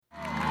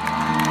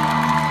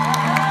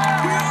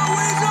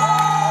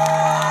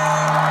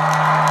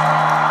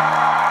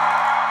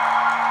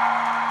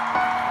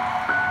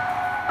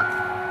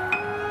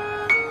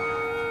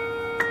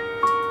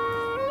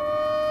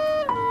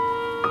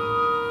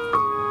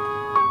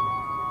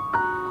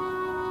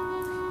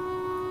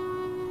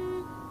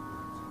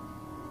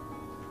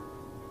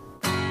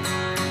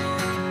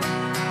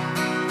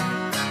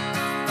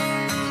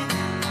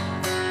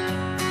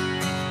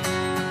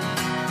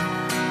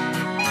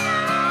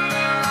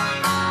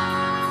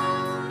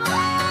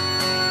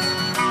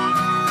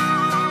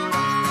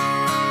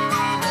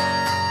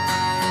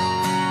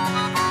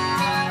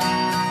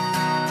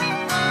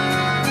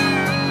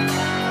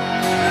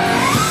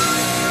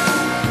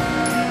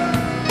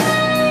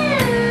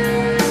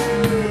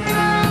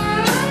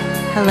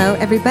Hello,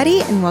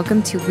 everybody, and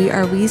welcome to We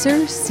Are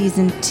Weezer,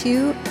 Season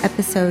 2,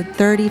 Episode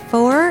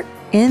 34,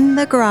 In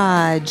the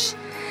Garage.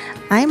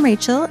 I'm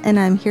Rachel, and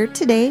I'm here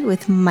today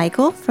with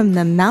Michael from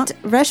the Mount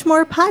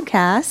Rushmore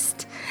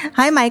podcast.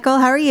 Hi, Michael.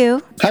 How are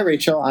you? Hi,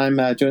 Rachel. I'm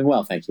doing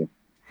well, thank you.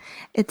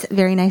 It's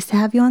very nice to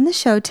have you on the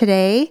show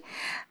today.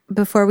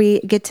 Before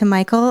we get to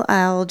Michael,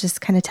 I'll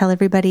just kind of tell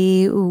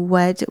everybody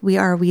what We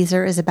Are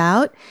Weezer is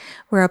about.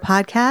 We're a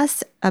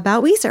podcast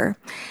about Weezer.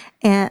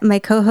 And my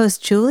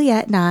co-host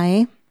Juliet and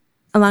I,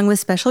 along with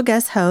special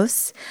guest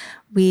hosts,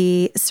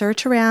 we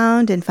search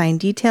around and find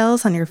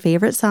details on your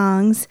favorite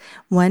songs,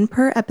 one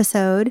per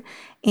episode,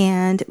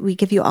 and we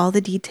give you all the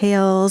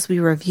details. We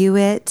review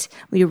it.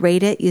 We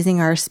rate it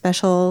using our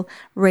special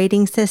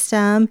rating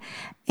system,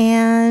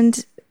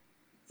 and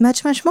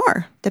much, much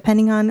more,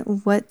 depending on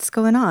what's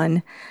going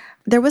on.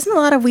 There wasn't a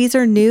lot of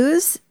Weezer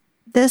news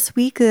this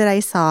week that I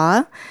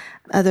saw,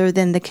 other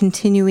than the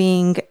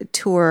continuing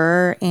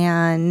tour.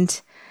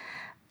 And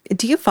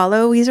do you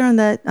follow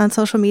Weezer on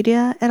social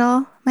media at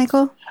all,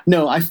 Michael?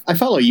 No, I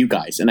follow you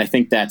guys, and I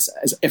think that's,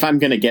 if I'm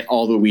going to get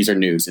all the Weezer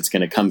news, it's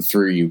going to come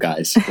through you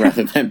guys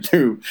rather than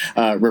through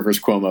Rivers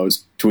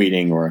Cuomo's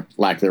tweeting or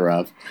lack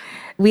thereof.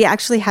 We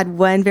actually had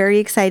one very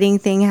exciting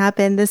thing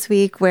happen this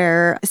week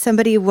where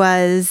somebody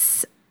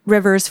was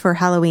Rivers for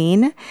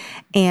Halloween,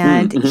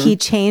 and he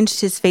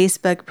changed his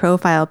Facebook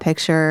profile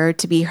picture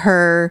to be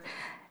her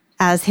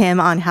as him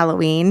on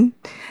Halloween.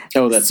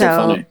 Oh, that's so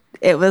funny.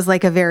 It was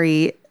like a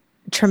very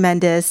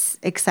tremendous,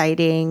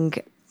 exciting,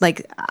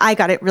 like I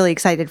got it really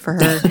excited for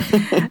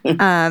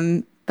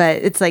her. But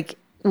it's like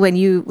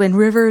when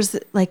Rivers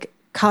like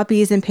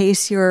copies and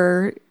pastes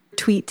your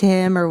tweet to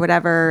him or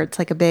whatever, it's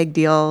like a big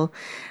deal.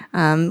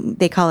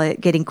 They call it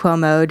getting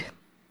Cuomo'd.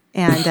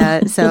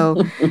 And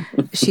so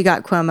she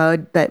got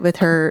Cuomo'd, but with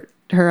her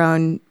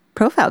own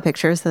profile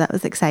picture. So that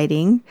was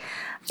exciting.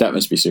 That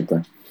must be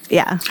super.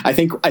 Yeah. I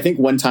think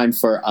one time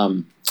for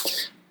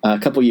a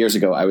couple years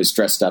ago, I was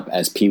dressed up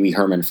as Pee Wee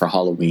Herman for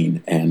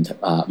Halloween, and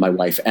my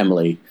wife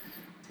Emily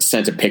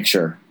sent a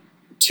picture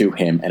to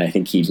him, and I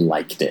think he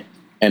liked it,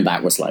 and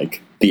that was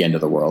like the end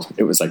of the world.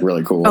 It was like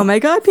really cool. Oh my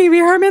God, Pee Wee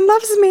Herman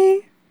loves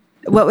me.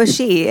 What was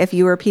she? If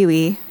you were Pee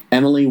Wee,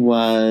 Emily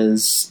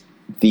was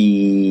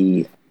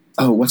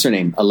what's her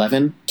name?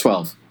 11,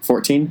 12,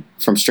 14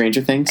 from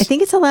Stranger Things. I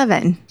think it's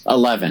 11.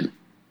 11.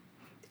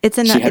 It's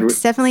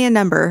it's definitely a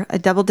number, a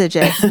double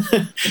digit.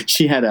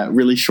 She had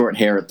really short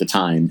hair at the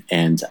time,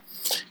 and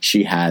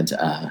she had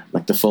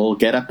like the full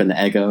getup and the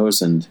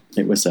Eggos, and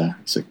it was I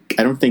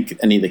don't think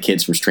any of the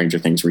kids from Stranger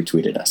Things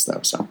retweeted us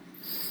though. So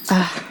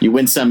you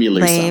win some, you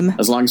lose some.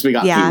 As long as we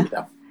got Pee-wee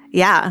though.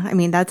 Yeah, I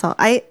mean that's all.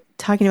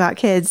 Talking about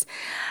kids,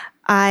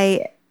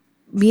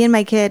 me and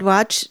my kid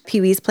watch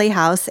Pee-wee's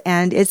Playhouse,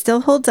 and it still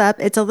holds up.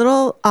 It's a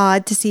little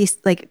odd to see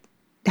like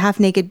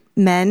half naked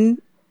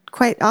men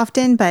quite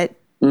often, but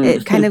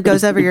it kind of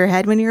goes over your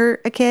head when you're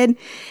a kid,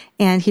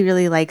 and he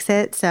really likes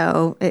it.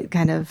 So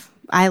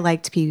I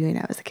liked Pee-wee when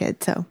I was a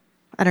kid. So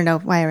I don't know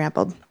why I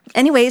rambled.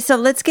 Anyway, so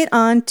let's get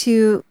on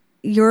to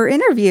your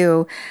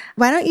interview.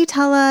 Why don't you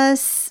tell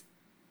us,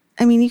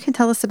 you can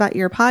tell us about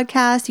your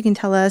podcast. You can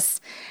tell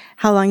us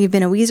how long you've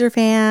been a Weezer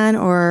fan,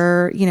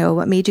 or,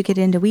 what made you get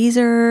into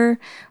Weezer,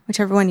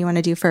 whichever one you want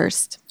to do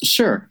first.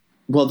 Sure.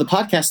 Well, the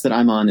podcast that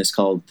I'm on is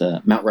called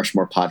the Mount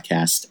Rushmore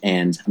Podcast,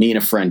 and me and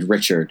a friend,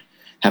 Richard,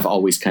 have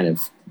always kind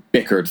of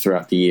bickered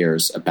throughout the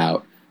years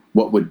about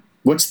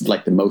what's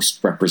like the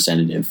most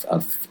representative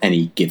of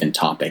any given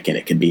topic. And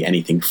it can be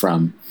anything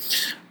from,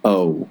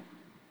 the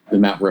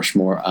Mount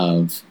Rushmore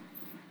of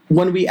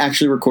one we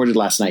actually recorded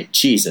last night,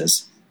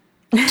 cheeses.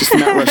 Just the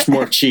Mount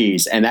Rushmore of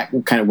cheese. And that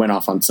kind of went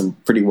off on some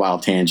pretty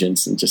wild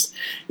tangents, and just,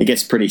 it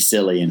gets pretty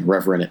silly and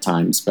irreverent at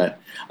times. But,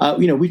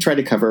 we try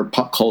to cover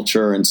pop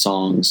culture and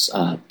songs.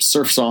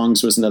 Surf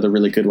songs was another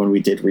really good one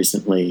we did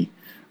recently,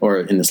 or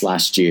in this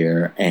last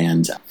year.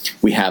 And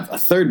we have a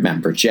third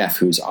member, Jeff,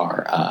 who's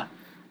our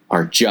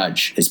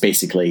judge. Is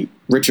basically,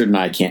 Richard and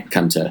I can't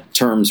come to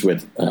terms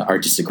with our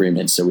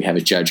disagreements, so we have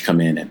a judge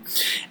come in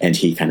and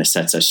he kind of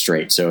sets us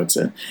straight. So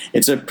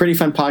it's a pretty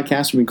fun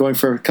podcast. We've been going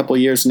for a couple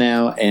of years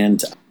now,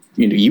 and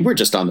you were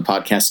just on the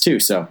podcast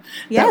too, so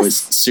yes. That was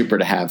super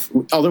to have.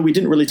 Although we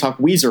didn't really talk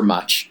Weezer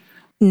much.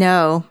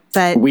 No,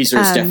 but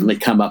Weezer's definitely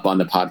come up on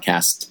the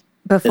podcast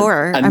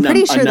before. I'm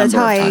pretty sure that's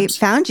how I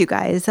found you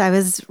guys. I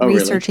was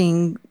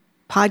researching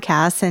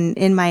podcasts, and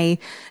in my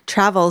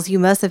travels, you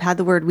must have had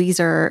the word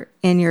Weezer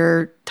in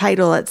your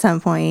title at some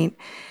point.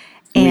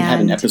 And we had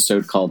an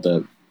episode called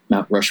the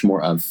Mount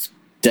Rushmore of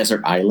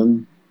Desert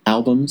Island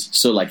albums.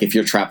 So like if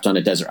you're trapped on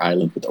a desert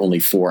island with only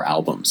 4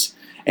 albums,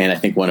 and I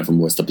think one of them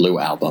was the Blue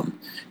Album,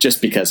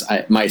 just because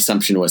my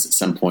assumption was at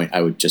some point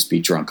I would just be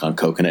drunk on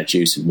coconut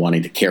juice and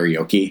wanting to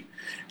karaoke.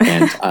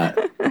 And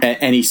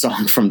any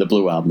song from the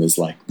Blue Album is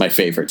like my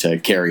favorite to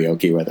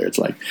karaoke, whether it's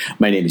like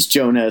My Name is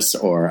Jonas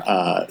or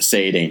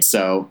Say It Ain't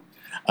So.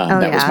 Was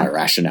my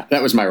rationale.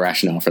 That was my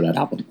rationale for that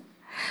album.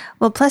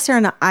 Well, plus you're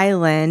on an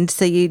island,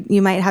 so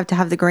you might have to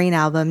have the Green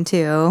Album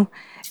too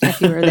if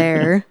you were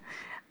there.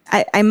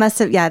 I must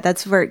have, yeah,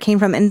 that's where it came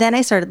from. And then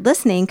I started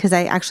listening because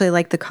I actually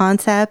liked the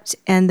concept.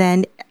 And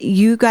then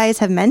you guys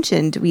have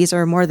mentioned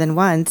Weezer more than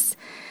once.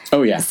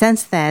 Oh, yeah.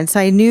 Since then. So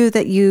I knew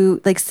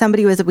that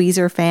somebody was a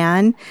Weezer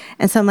fan.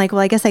 And so I'm like,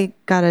 well, I guess I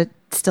got to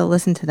still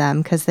listen to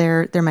them because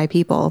they're my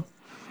people.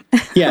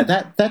 Yeah,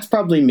 that's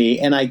probably me.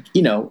 And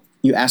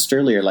you asked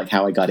earlier, like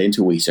how I got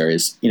into Weezer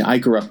is, I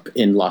grew up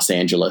in Los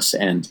Angeles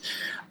and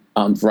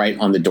right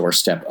on the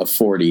doorstep of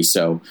 40.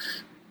 So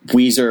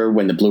Weezer,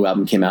 when the Blue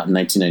Album came out in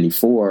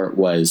 1994,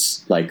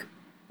 was like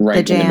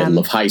right in the middle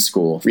of high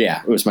school.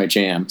 Yeah, it was my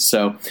jam.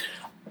 So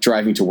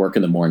driving to work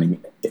in the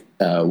morning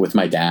with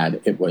my dad,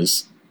 it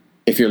was,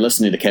 if you're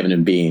listening to Kevin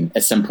and Bean,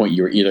 at some point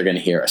you were either going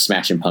to hear a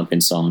Smashing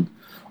Pumpkins song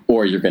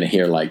or you're going to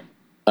hear like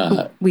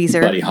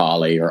Weezer, Buddy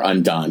Holly or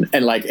Undone.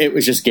 And like, it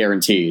was just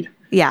guaranteed.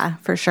 Yeah,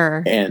 for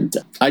sure. And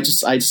I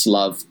just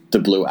love the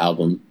Blue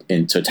Album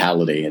in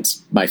totality.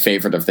 It's my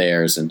favorite of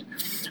theirs. And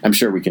I'm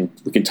sure we can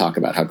talk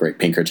about how great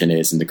Pinkerton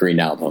is and the Green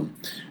Album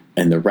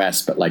and the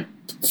rest. But like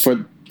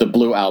for the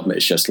Blue Album,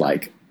 it's just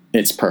like,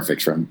 it's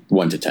perfect from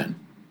 1 to 10.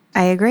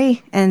 I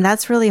agree. And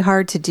that's really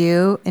hard to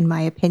do, in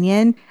my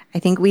opinion. I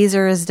think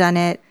Weezer has done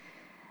it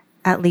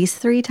at least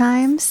 3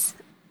 times.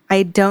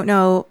 I don't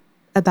know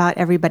about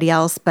everybody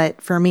else,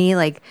 but for me,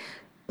 like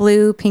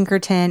Blue,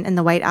 Pinkerton, and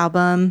the White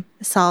Album,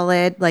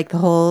 solid, like the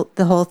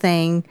whole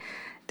thing.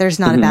 There's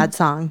not a bad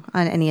song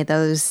on any of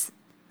those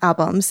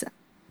albums.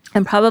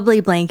 I'm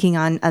probably blanking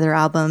on other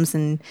albums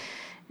and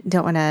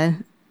don't want to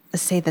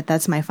say that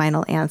that's my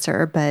final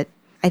answer, but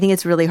I think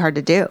it's really hard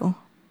to do.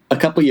 A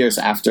couple years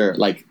after,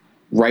 like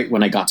right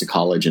when I got to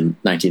college in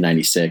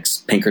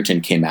 1996,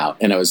 Pinkerton came out,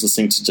 and I was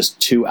listening to just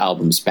 2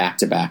 albums back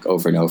to back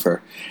over and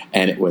over,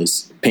 and it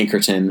was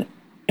Pinkerton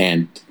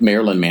and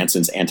Marilyn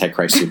Manson's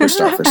Antichrist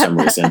Superstar for some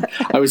reason.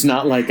 I was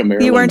not like a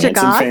Marilyn Manson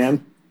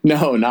fan.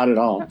 No, not at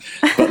all.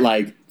 But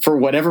like, for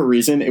whatever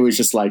reason, it was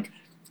just like,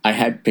 I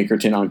had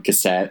Pinkerton on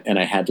cassette, and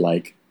I had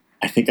like,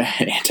 I think I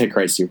had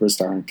Antichrist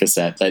Superstar on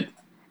cassette.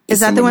 Is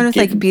that the one with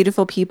like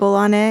Beautiful People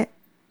on it?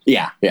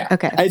 Yeah.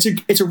 Okay.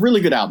 It's a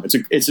really good album.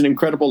 It's an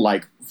incredible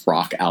like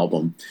rock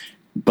album,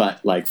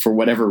 but like for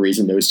whatever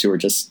reason, those 2 are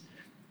just,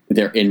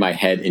 they're in my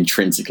head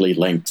intrinsically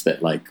linked.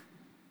 That like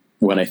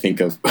when I think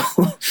of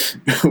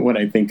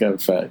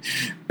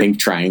Pink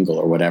Triangle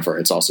or whatever,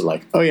 it's also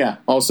like, oh yeah,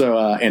 also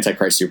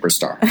Antichrist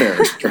Superstar.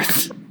 Very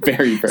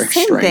very very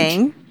Same strange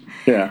thing.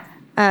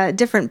 Yeah.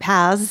 Different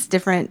paths,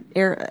 different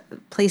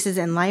places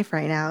in life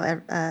right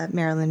now.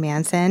 Marilyn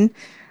Manson,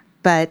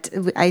 but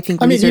I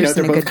think Weezer's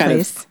in a good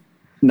place.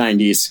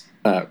 90s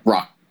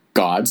rock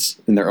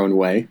gods in their own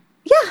way.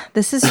 Yeah,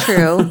 this is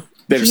true.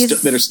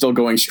 that are still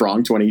going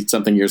strong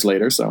 20-something years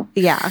later. So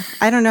yeah,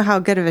 I don't know how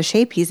good of a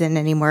shape he's in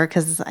anymore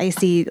because I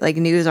see like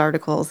news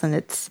articles and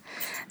it's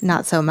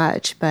not so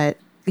much, but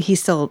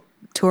he's still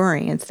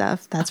touring and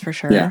stuff. That's for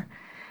sure. Yeah.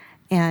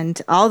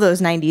 And all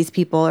those 90s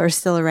people are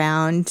still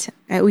around.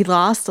 We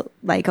lost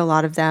like a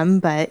lot of them,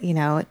 but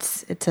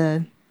it's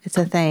a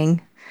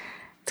thing.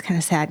 It's kind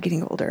of sad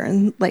getting older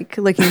and like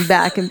looking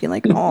back and being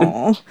like,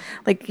 oh,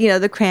 like,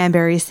 the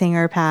Cranberry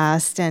singer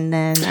passed. And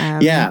then,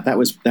 yeah, that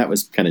was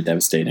kind of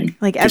devastating.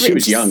 Like she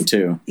was young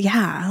too.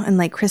 Yeah. And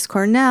like Chris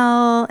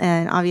Cornell.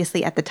 And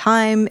obviously at the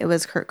time it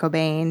was Kurt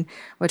Cobain,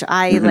 which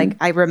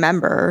I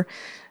remember.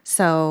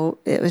 So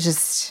it was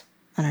just,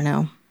 I don't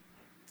know.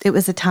 It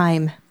was a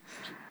time.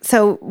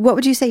 So what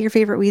would you say your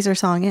favorite Weezer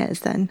song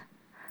is then?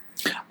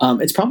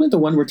 It's probably the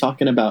one we're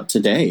talking about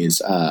today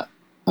is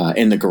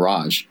In the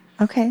Garage.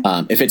 Okay.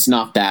 If it's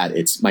not that,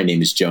 it's My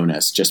Name is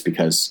Jonas, just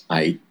because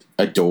I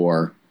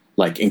adore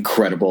like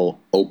incredible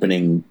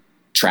opening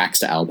tracks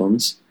to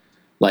albums.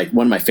 Like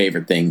one of my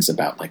favorite things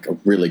about like a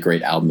really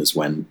great album is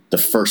when the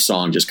first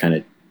song just kind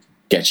of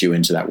gets you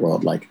into that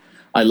world. Like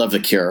I love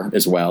The Cure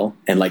as well.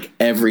 And like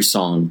every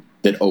song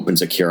that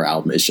opens a Cure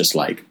album is just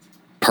like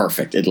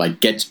perfect. It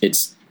like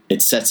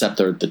it sets up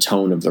the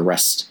tone of the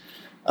rest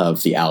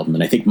of the album.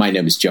 And I think My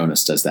Name is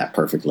Jonas does that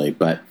perfectly.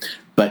 But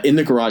In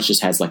the Garage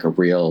just has like a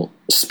real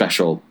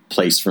special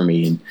place for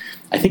me. And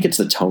I think it's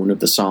the tone of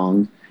the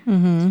song.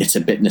 Mm-hmm. It's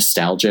a bit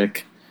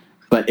nostalgic,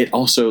 but it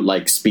also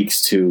like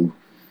speaks to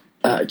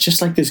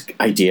just like this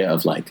idea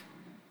of like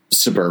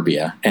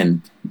suburbia,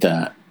 and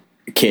the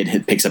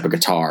kid picks up a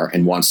guitar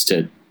and wants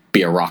to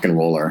be a rock and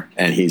roller.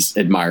 And he's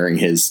admiring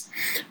his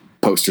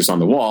posters on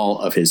the wall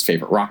of his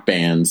favorite rock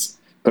bands,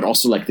 but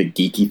also like the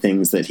geeky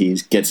things that he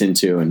gets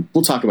into. And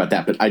we'll talk about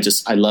that. But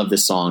I love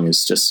this song.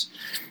 It's just,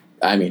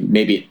 I mean,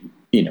 maybe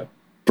it,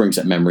 brings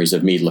up memories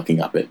of me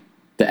looking up at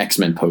the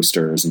X-Men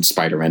posters and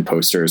Spider-Man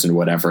posters and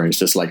whatever. And it's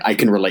just like, I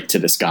can relate to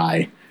this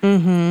guy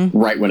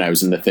right when I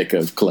was in the thick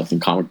of collecting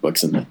comic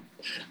books in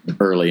the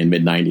early and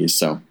mid 90s.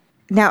 So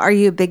now, are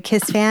you a big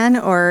Kiss fan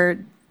or?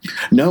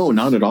 No,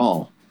 not at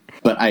all.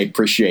 But I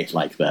appreciate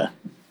like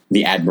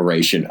the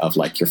admiration of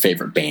like your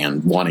favorite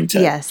band wanting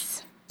to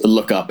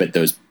look up at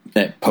those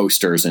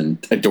posters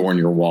and adorn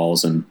your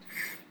walls and,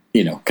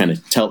 kind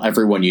of tell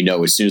everyone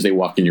as soon as they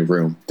walk in your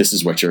room, this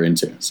is what you're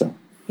into. So,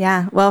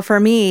 yeah. Well, for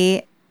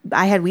me,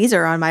 I had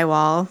Weezer on my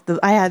wall.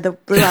 I had the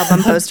Blue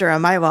Album poster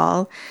on my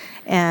wall.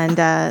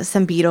 and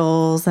some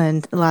Beatles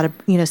and a lot of,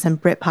 some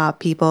Britpop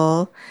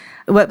people.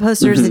 What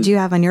posters did you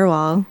have on your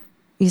wall?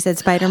 You said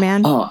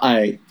Spider-Man? Oh,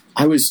 I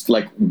was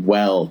like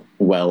well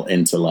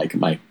into like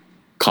my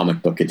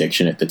comic book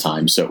addiction at the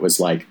time. So it was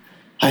like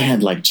I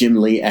had like Jim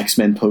Lee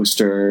X-Men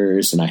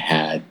posters, and I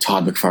had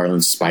Todd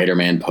McFarlane's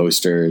Spider-Man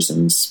posters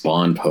and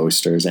Spawn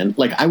posters, and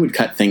like I would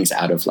cut things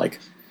out of like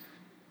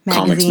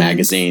comics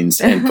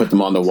magazines and put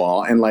them on the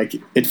wall, and like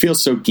it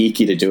feels so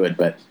geeky to do it,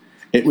 but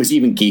it was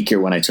even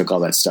geekier when I took all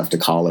that stuff to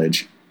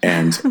college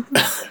and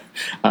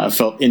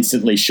felt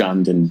instantly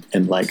shunned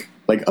and like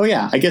oh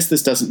yeah, I guess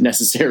this doesn't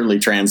necessarily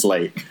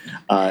translate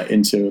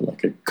into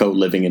like a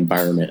co-living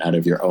environment out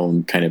of your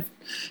own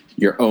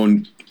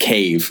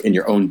cave in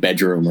your own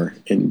bedroom, or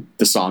in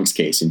the song's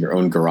case in your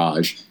own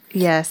garage.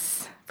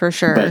 Yes, for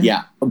sure.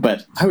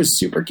 But I was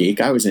super geek.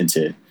 I was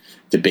into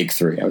the big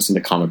three. I was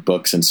into comic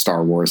books and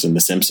Star Wars and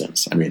The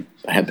Simpsons. I mean,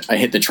 I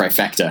hit the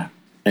trifecta,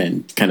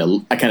 and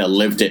I kind of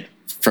lived it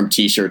from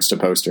T-shirts to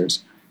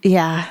posters.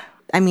 Yeah,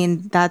 I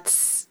mean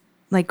that's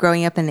like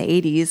growing up in the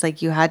 80s.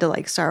 Like you had to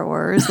like Star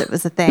Wars. It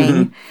was a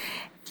thing.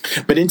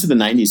 But into the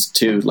 90s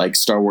too, like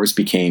Star Wars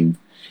became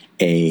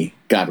we're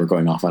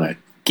going off on a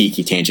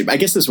geeky tangent. I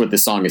guess this is what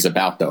this song is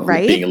about, though,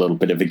 right? Being a little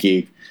bit of a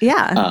geek.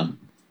 Yeah.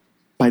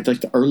 By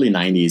like the early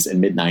 90s and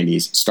mid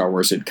 90s, Star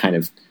Wars had kind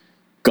of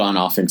gone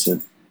off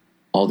into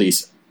all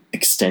these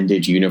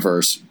extended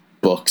universe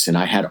books, and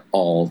I had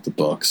all the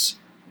books.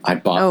 I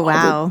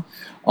bought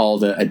all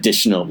the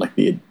additional, like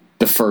the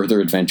further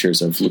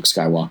adventures of Luke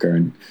Skywalker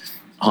and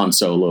Han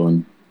Solo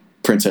and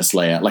Princess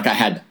Leia. Like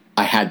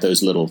I had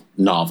those little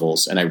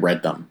novels, and I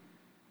read them.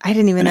 I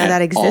didn't even know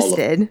that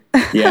existed.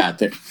 Yeah,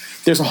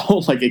 there's a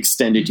whole like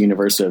extended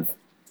universe of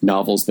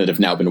novels that have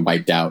now been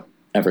wiped out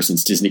ever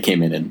since Disney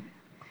came in and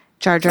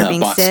Jar Jar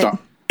Binks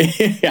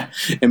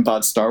and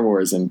bought Star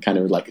Wars, and kind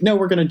of like, no,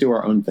 we're going to do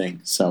our own thing.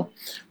 So,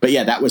 but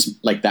yeah, that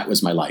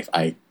was my life.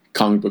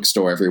 Comic book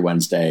store every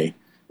Wednesday,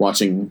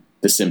 watching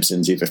The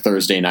Simpsons either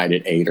Thursday night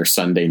at 8 or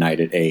Sunday night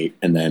at 8,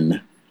 and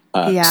then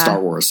Star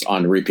Wars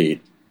on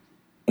repeat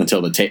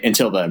until the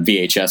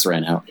VHS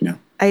ran out.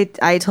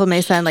 I told my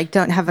son, like,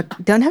 don't have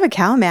a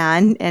cow,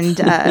 man. And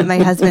my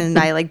husband and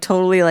I like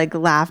totally like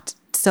laughed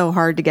so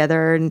hard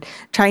together, and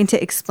trying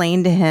to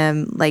explain to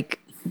him like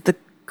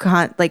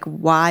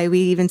why we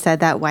even said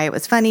that, why it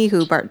was funny,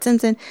 who Bart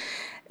Simpson.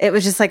 It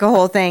was just like a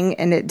whole thing,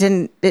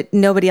 and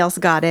nobody else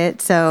got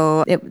it.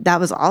 So that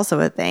was also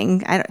a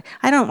thing.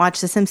 I don't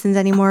watch The Simpsons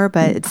anymore,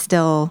 but it's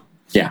still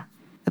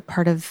a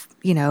part of,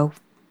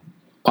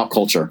 pop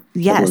culture.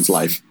 Yes. Everyone's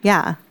life.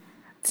 Yeah.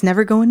 It's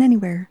never going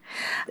anywhere.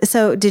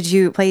 So did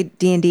you play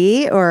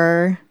D&D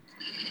or?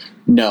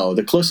 No,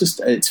 the closest,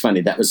 it's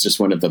funny, that was just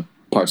one of the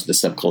parts of the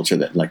subculture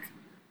that like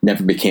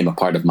never became a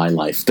part of my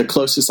life. The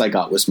closest I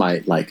got was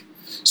my like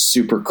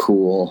super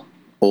cool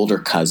older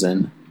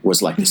cousin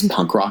was like this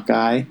punk rock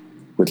guy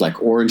with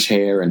like orange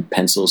hair and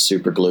pencils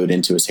super glued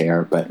into his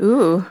hair. But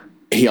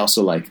he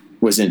also like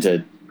was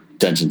into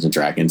Dungeons and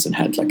Dragons and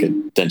had like a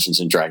Dungeons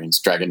and Dragons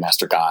Dragon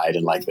Master guide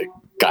and like the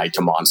guide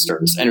to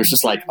monsters. And it was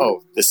just like,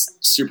 oh, this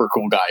super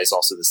cool guy is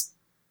also this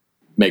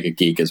mega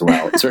geek as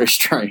well. It's very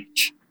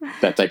strange,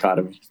 that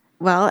dichotomy.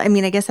 Well, I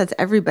mean, I guess that's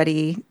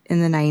everybody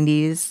in the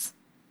 90s,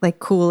 like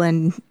cool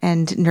and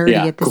nerdy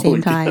at the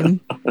same time,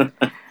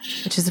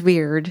 which is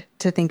weird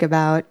to think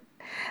about.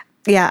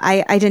 Yeah,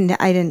 I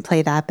didn't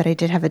play that, but I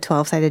did have a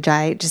 12-sided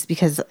die just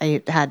because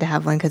I had to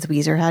have one because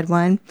Weezer had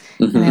one,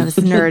 and I was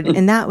a nerd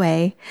in that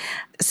way.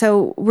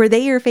 So were they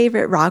your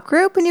favorite rock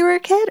group when you were a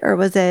kid, or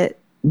was it?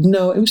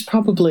 No, it was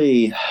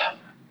probably,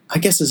 I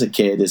guess as a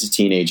kid, as a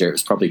teenager, it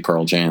was probably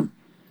Pearl Jam.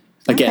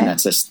 Again,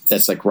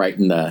 that's like right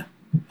in the,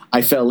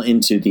 I fell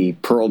into the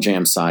Pearl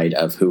Jam side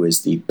of who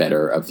is the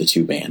better of the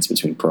two bands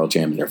between Pearl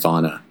Jam and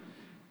Nirvana.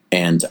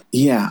 And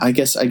yeah, I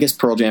guess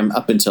Pearl Jam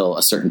up until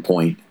a certain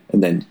point.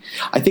 And then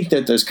I think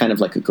that there's kind of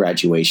like a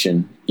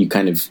graduation. You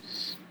kind of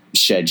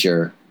shed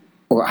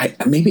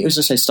maybe it was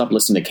just I stopped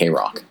listening to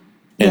K-Rock.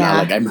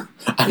 And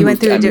you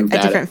went through a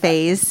different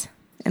phase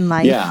in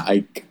life. Yeah,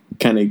 I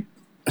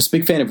was a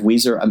big fan of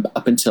Weezer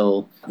up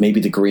until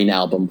maybe the Green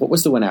album. What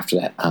was the one after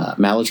that?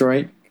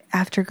 Maladroit?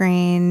 After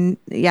Green.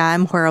 Yeah,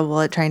 I'm horrible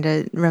at trying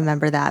to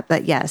remember that,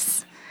 but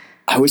yes.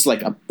 I was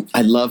like,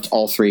 I loved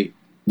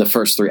the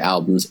first three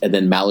albums, and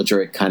then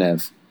Maladroit kind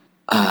of,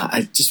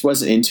 I just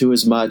wasn't into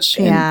as much.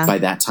 Yeah. And by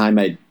that time,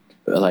 I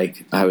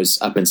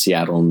was up in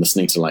Seattle and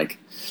listening to like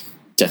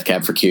Death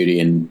Cab for Cutie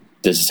and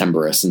The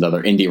Decemberists and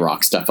other indie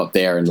rock stuff up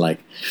there. And like,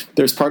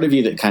 there's part of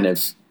you that kind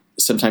of,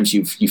 sometimes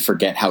you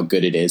forget how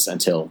good it is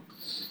until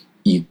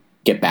you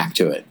get back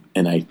to it.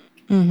 And I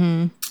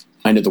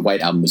know the White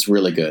Album was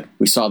really good.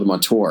 We saw them on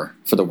tour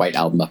for the White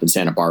Album up in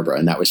Santa Barbara,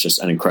 and that was just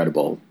an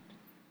incredible,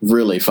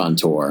 really fun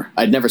tour.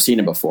 I'd never seen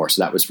them before,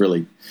 so that was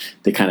really,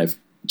 they kind of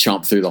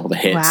chomped through all the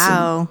hits.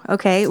 Wow.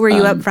 Okay. Were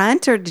you up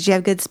front, or did you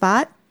have a good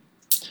spot?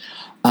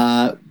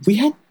 We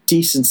had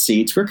decent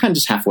seats. We were kind of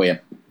just halfway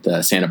up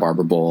the Santa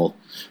Barbara Bowl,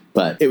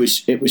 but it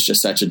was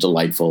just such a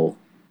delightful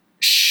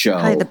show.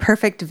 Probably the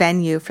perfect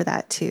venue for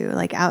that too,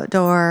 like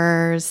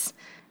outdoors,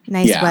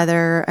 Nice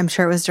weather. I'm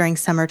sure it was during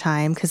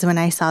summertime because when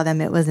I saw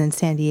them, it was in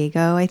San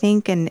Diego, I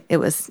think. And it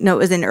was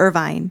in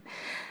Irvine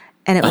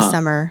and it was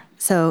summer.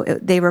 So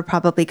they were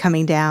probably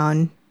coming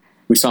down.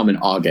 We saw them in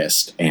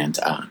August and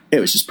it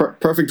was just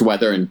perfect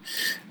weather. And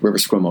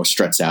Rivers Cuomo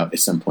struts out at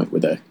some point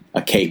with a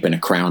cape and a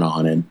crown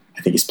on. And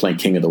I think he's playing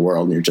King of the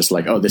World. And you're just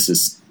like, oh, this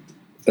is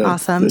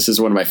awesome. This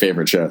is one of my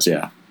favorite shows.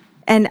 Yeah.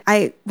 And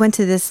I went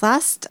to this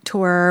last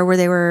tour where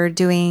they were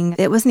doing,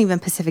 it wasn't even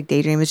Pacific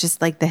Daydream. It was just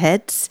like the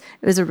hits.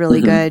 It was a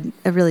really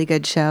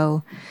good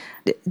show.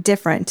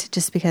 Different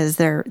just because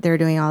they're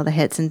doing all the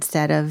hits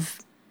instead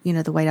of,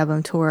 the White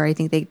Album tour. I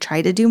think they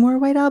tried to do more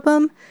White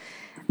Album.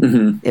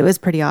 It was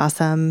pretty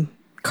awesome.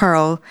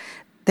 Carl,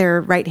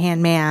 their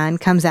right-hand man,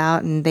 comes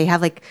out and they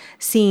have like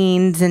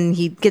scenes and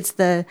he gets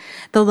the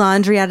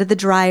laundry out of the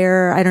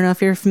dryer. I don't know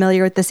if you're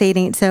familiar with the Say It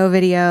Ain't So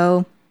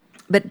video.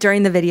 But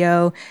during the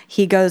video,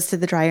 he goes to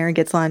the dryer and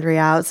gets laundry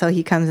out. So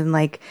he comes in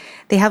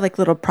they have like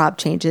little prop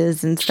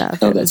changes and stuff.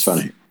 Oh, that's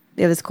funny.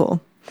 It was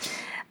cool.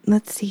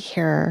 Let's see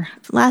here.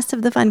 Last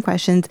of the fun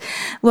questions.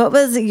 What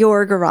was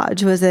your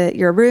garage? Was it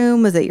your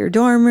room? Was it your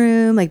dorm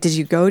room?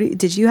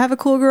 Did you have a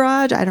cool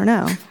garage? I don't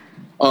know.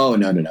 Oh,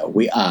 no.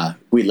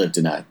 We lived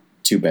in a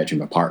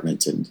 2-bedroom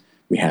apartment and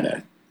we had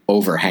a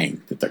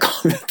overhang that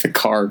the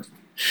car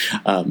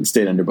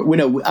stayed under. But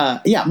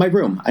my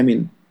room. I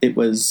mean, it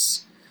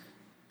was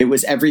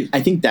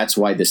I think that's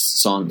why this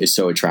song is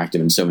so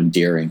attractive and so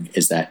endearing,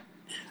 is that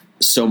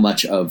so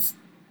much of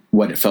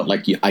what it felt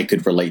like I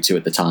could relate to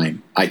at the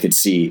time, I could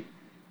see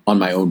on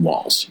my own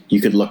walls.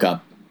 You could look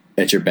up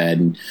at your bed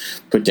and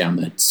put down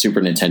the Super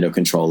Nintendo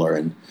controller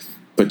and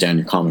put down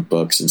your comic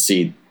books and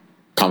see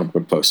comic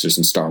book posters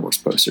and Star Wars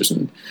posters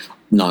and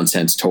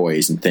nonsense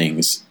toys and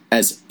things.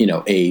 As,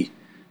 a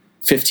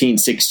 15,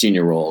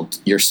 16-year-old,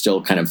 you're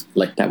still kind of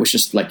like, that was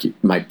just like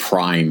my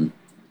prime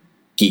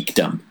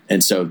geekdom.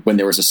 And so when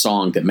there was a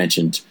song that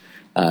mentioned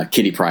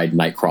Kitty Pryde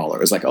Nightcrawler,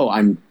 it was like, oh,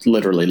 I'm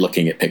literally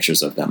looking at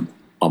pictures of them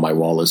on my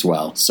wall as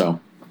well. So,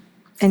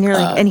 and you're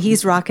like, and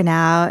he's rocking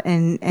out,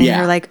 and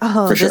you're like,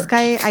 oh, this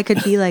guy, I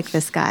could be like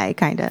this guy,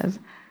 kind of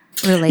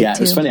relate to. Yeah, it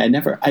was funny. I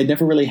never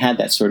really had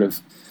that sort of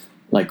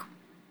like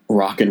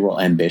rock and roll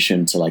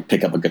ambition to like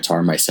pick up a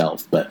guitar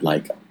myself, but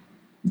like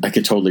I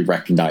could totally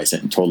recognize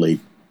it and totally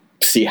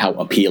see how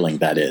appealing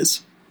that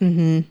is.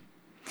 Mm-hmm.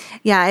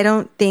 Yeah, I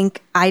don't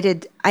think I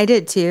did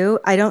too.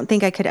 I don't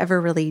think I could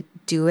ever really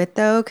do it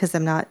though, because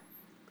I'm not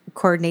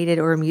coordinated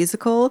or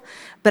musical,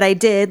 but I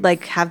did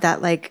like have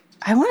that, like,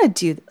 I want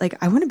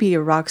to be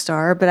a rock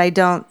star, but I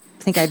don't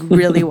think I'd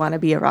really want to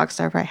be a rock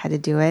star if I had to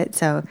do it.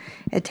 So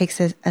it takes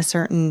a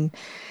certain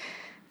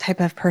type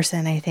of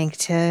person, I think,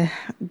 to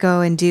go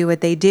and do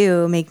what they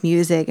do, make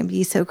music and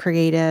be so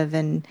creative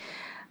and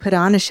put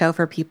on a show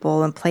for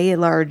people and play at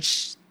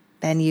large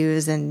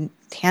venues and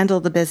handle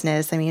the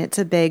business. I mean, it's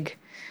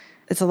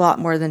a lot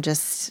more than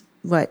just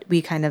what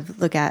we kind of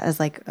look at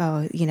as like,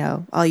 oh,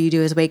 all you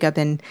do is wake up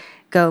and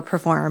go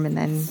perform and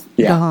then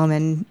go home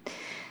and,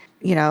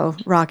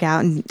 rock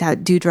out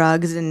and do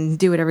drugs and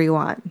do whatever you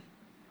want.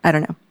 I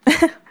don't know.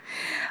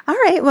 All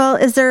right. Well,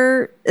 is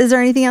there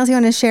anything else you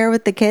want to share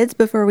with the kids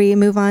before we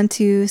move on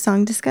to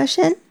song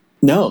discussion?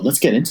 No, let's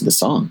get into the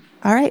song.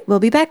 All right. We'll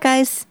be back,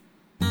 guys.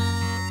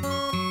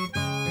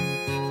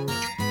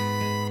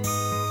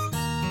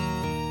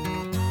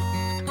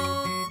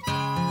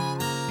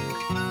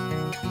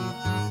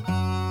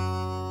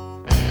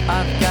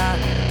 I've got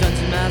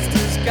Dungeon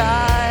Master's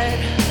Guide.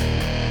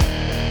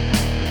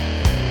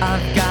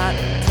 I've got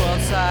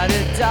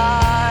 12-sided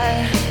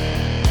die.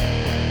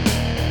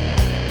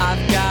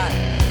 I've got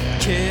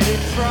Kitty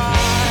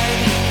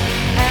Pryde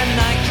and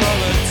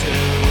Nightcrawler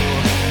too,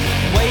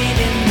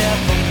 waiting there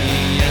for me.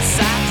 Yes,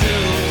 I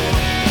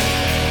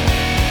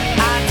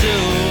do.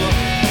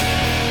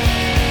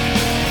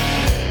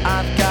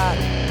 I've got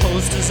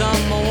posters on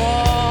my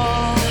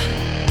wall.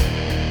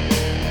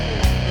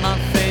 My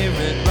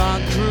favorite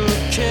rock group,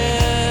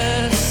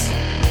 Kiss.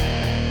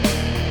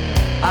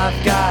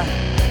 I've got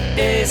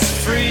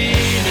Ace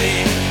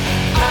Frehley.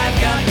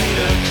 I've got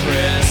Peter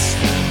Criss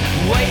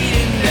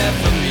waiting there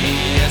for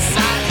me. Yes, I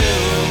do.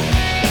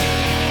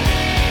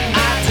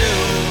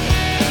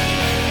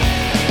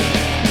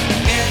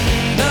 In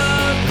the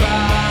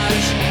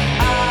garage,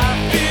 I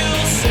feel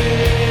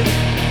safe.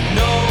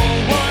 No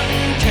one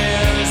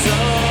cares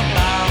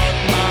about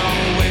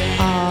my way.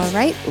 All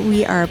right,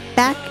 we are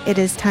back. It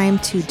is time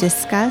to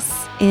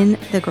discuss In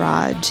the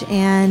Garage.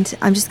 And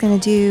I'm just going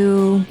to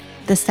do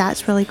the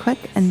stats really quick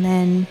and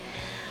then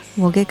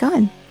we'll get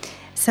going.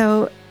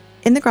 So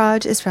In the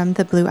Garage is from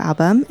the Blue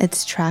Album.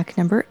 It's track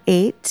number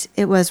 8.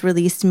 It was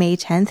released May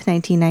 10th,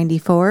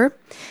 1994.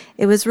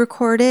 It was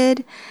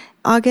recorded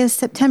August,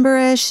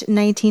 September-ish,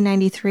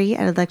 1993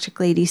 at Electric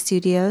Lady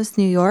Studios,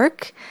 New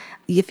York.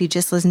 If you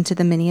just listen to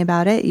the mini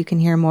about it, you can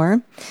hear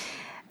more.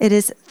 It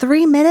is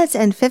 3 minutes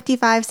and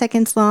 55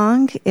 seconds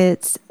long.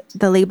 It's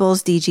the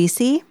label's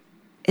DGC.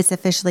 It's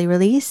officially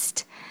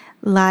released.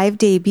 Live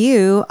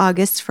debut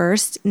August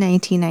 1st,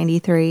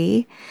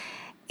 1993.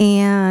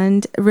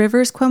 And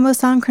Rivers Cuomo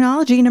Song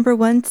Chronology number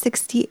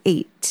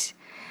 168.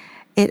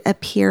 It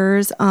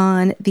appears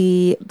on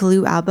the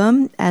Blue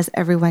album, as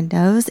everyone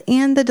knows,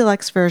 and the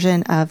deluxe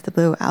version of the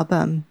Blue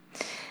album.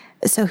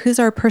 So who's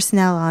our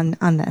personnel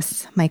on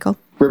this, Michael?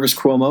 Rivers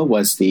Cuomo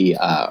was the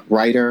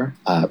writer.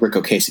 Rick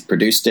Ocasek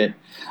produced it.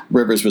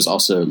 Rivers was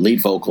also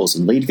lead vocals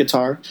and lead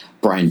guitar.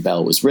 Brian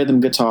Bell was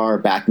rhythm guitar,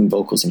 backing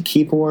vocals, and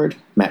keyboard.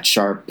 Matt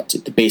Sharp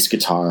did the bass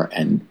guitar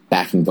and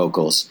backing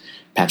vocals.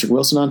 Patrick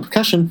Wilson on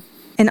percussion.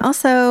 And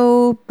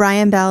also,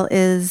 Brian Bell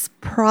is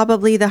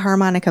probably the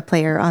harmonica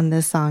player on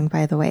this song,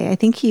 by the way. I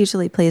think he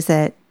usually plays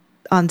it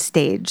on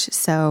stage.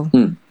 So,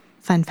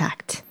 fun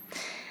fact.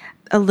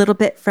 A little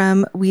bit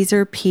from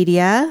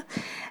Weezerpedia.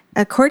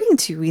 According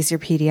to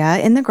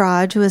Weezerpedia, In the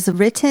Garage was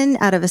written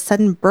out of a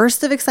sudden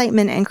burst of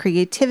excitement and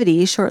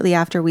creativity shortly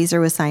after Weezer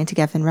was signed to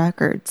Geffen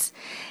Records.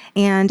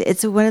 And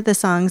it's one of the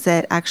songs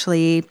that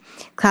actually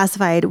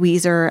classified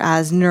Weezer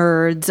as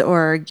nerds,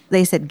 or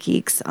they said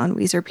geeks on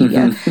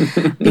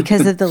Weezerpedia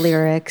because of the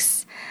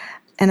lyrics.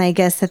 And I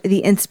guess that the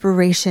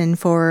inspiration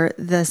for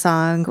the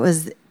song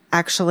was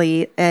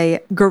actually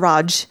a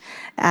garage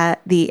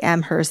at the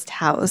Amherst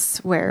house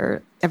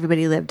where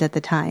everybody lived at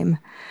the time.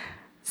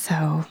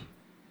 So...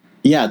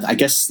 yeah, I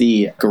guess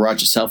the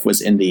garage itself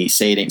was in the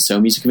Say It Ain't So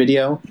music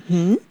video.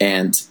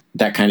 And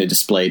that kind of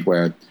displayed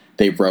where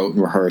they wrote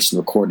and rehearsed and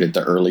recorded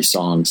the early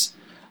songs.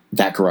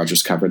 That garage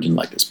was covered in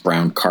like this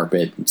brown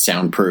carpet,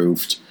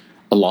 soundproofed,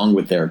 along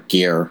with their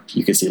gear.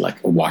 You could see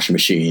like a washing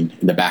machine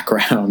in the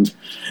background.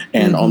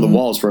 And on the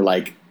walls were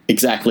like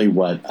exactly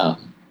what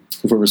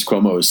Rivers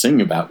Cuomo was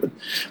singing about, with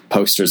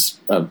posters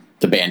of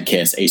the band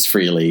Kiss, Ace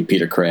Frehley,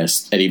 Peter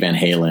Criss, Eddie Van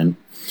Halen,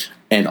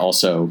 and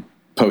also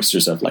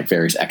posters of like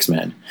various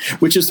X-Men,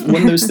 which is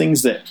one of those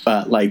things that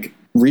like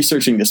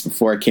researching this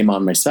before I came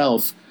on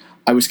myself,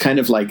 I was kind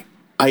of like,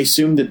 I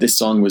assumed that this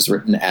song was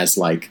written as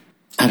like,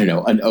 I don't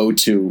know, an ode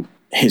to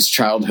his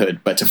childhood,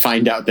 but to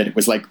find out that it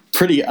was like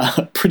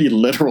pretty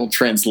literal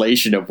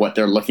translation of what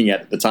they're looking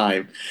at the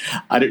time.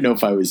 I don't know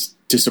if I was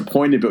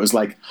disappointed, but it was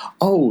like,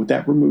 oh,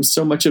 that removes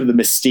so much of the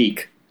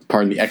mystique,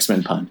 pardon the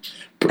X-Men pun.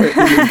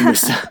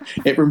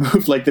 It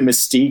removed like the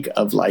mystique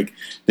of like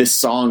this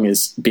song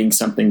as being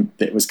something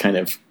that was kind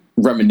of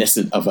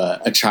reminiscent of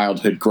a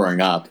childhood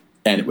growing up,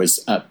 and it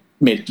was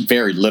made it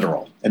very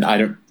literal. And I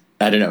don't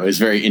know. It was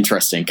very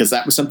interesting because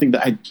that was something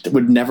that I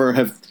would never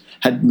have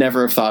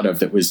thought of.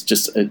 That was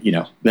just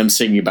them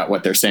singing about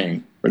what they're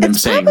saying, or them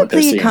saying what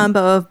they're saying. It's probably a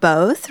combo of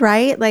both,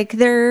 right? Like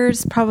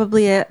there's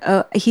probably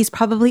he's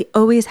probably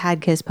always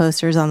had Kiss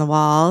posters on the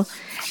wall.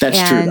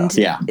 That's true, though.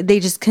 Yeah, they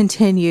just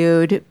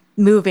continued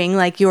moving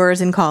like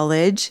yours in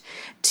college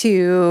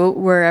to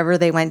wherever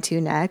they went to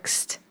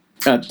next.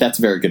 That's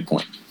a very good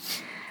point.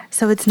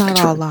 So it's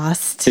not all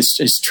lost.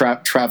 It's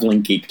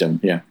traveling geekdom.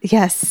 Yeah.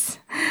 Yes.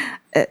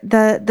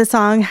 The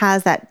song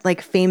has that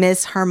like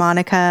famous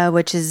harmonica,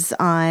 which is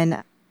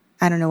on,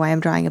 I don't know why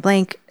I'm drawing a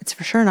blank. It's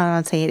for sure not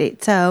on Say It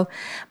Ain't So,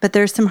 but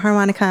there's some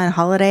harmonica on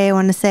Holiday, I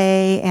want to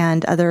say,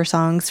 and other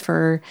songs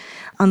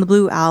on the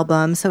Blue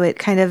album. So it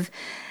kind of,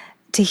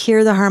 to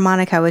hear the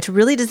harmonica, which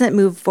really doesn't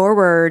move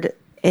forward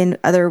in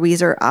other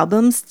Weezer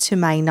albums, to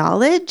my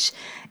knowledge,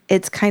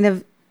 it's kind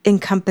of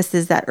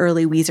encompasses that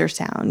early Weezer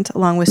sound,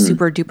 along with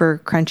super duper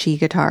crunchy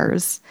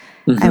guitars,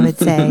 I would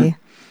say.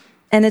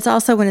 And it's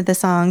also one of the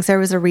songs, there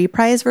was a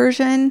reprise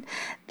version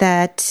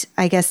that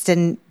I guess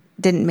didn't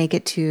make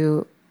it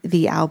to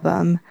the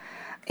album.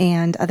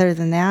 And other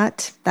than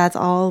that, that's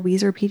all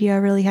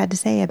Weezerpedia really had to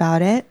say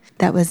about it.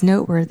 That was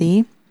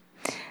noteworthy.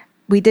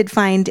 We did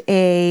find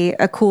a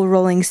cool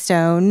Rolling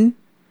Stone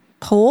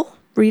poll,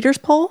 reader's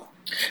poll.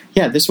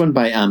 Yeah, this one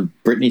by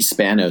Brittany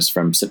Spanos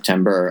from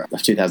September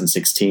of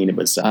 2016. It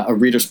was a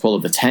reader's poll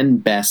of the 10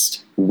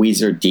 best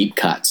Weezer deep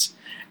cuts.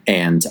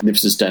 And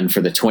this was done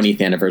for the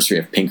 20th anniversary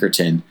of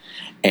Pinkerton.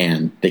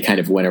 And they kind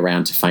of went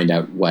around to find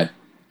out what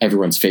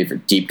everyone's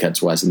favorite deep cuts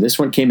was. And this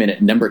one came in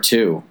at number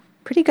 2.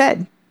 Pretty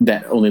good.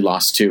 That only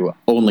lost to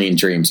Only in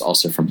Dreams,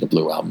 also from the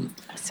Blue album.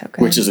 So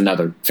good. Which is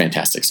another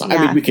fantastic song. Yeah.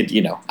 I mean, we could,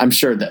 I'm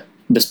sure that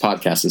this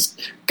podcast has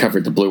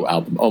covered the Blue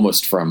album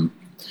almost.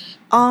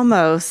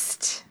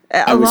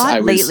 A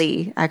lot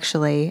lately,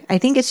 actually. I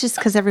think it's just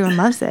because everyone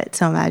loves it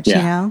so much,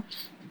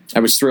 I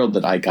was thrilled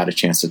that I got a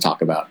chance to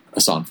talk about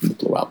a song from the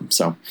Blue album.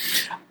 So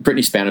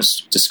Brittany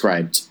Spanos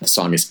described the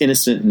song as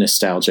innocent and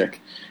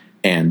nostalgic.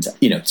 And,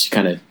 she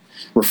kind of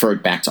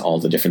referred back to all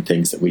the different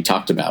things that we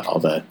talked about, all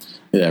the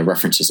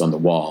references on the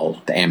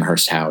wall, the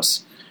Amherst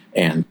house.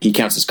 And he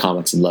counts his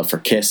comics and love for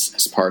Kiss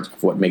as part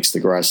of what makes the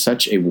garage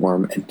such a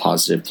warm and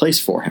positive place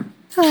for him.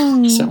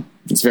 Oh. So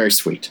it's very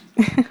sweet.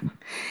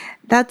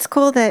 That's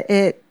cool that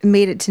it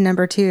made it to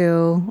number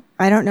 2.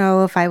 I don't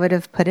know if I would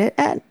have put it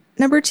at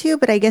number 2,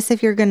 but I guess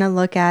if you're going to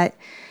look at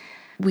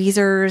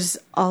Weezer's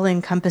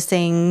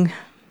all-encompassing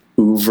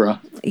oeuvre,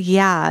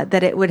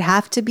 that it would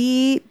have to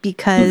be,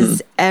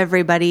 because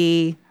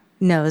everybody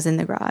knows In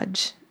the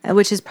Garage,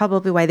 which is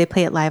probably why they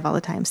play it live all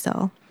the time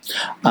still.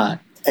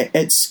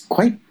 It's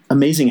quite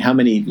amazing how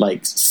many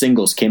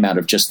singles came out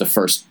of just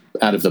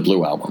out of the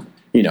Blue album.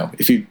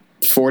 If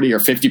 40 or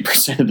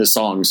 50% of the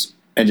songs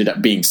ended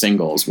up being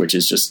singles, which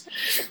is just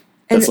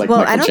That's like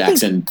well, I Michael don't think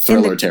Jackson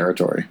Thriller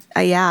territory.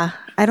 Yeah.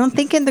 I don't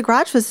think In the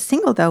Garage was a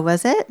single though,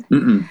 was it?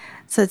 Mm-mm.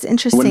 So it's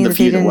interesting One of the that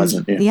few they that didn't.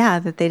 wasn't, yeah.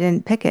 That they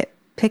didn't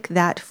pick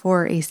that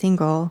for a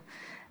single,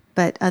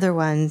 but other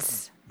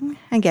ones,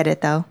 I get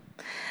it though.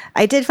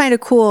 I did find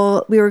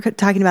we were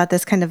talking about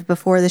this kind of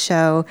before the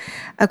show,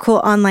 a cool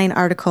online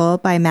article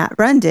by Matt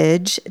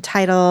Brundage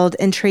titled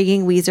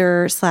 "Intriguing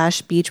Weezer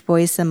 / Beach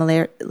Boys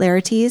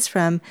Similarities"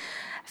 from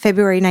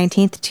February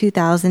 19th,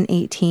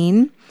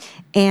 2018.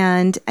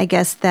 And I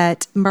guess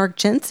that Mark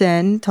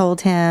Jensen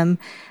told him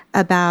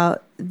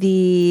about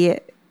the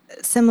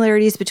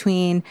similarities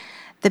between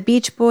the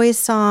Beach Boys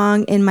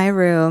song In My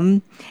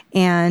Room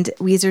and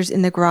Weezer's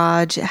In the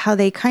Garage, how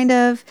they kind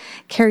of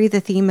carry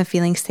the theme of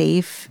feeling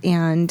safe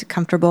and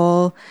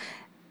comfortable.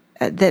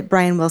 That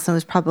Brian Wilson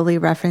was probably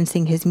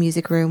referencing his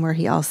music room where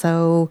he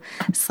also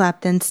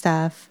slept and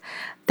stuff.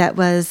 That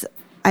was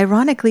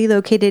ironically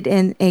located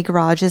in a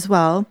garage as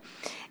well.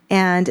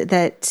 And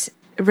that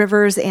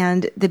Rivers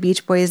and the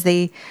Beach Boys,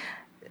 they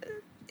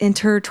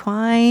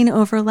intertwine,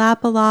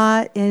 overlap a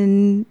lot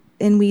in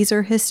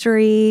Weezer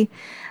history.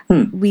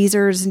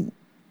 Weezer's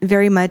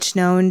very much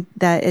known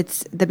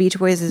that the Beach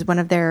Boys is one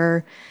of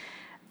their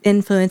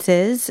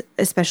influences,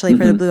 especially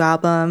for the Blue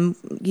Album,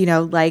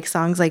 like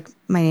songs like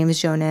My Name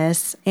is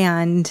Jonas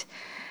and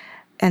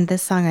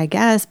this song, I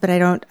guess, but I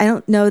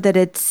don't know that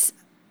it's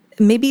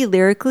maybe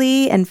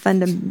lyrically and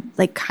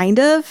kind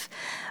of,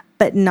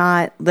 but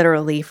not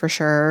literally for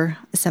sure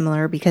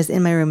similar, because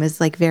In My Room is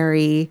like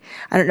very,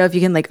 I don't know if you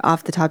can like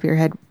off the top of your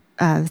head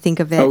think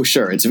of it. Oh,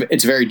 sure.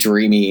 It's very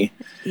dreamy.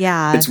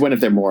 Yeah. It's one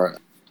of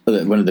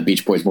the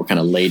Beach Boys more kind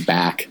of laid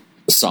back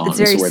songs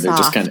where soft. they're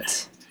just kind of,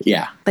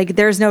 yeah. Like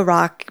there's no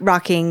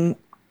rocking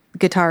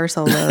guitar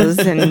solos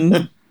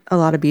and a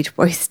lot of Beach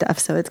Boys stuff.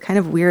 So it's kind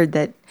of weird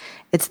that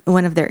it's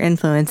one of their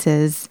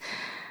influences.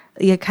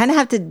 You kind of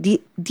have to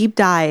deep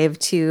dive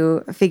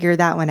to figure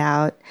that one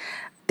out.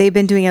 They've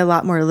been doing it a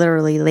lot more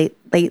literally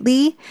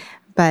lately,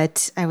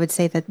 but I would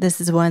say that this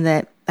is one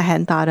that I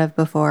hadn't thought of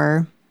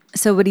before.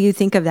 So what do you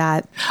think of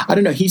that? I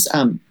don't know. He's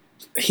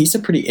a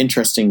pretty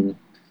interesting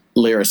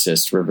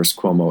lyricist, Rivers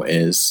Cuomo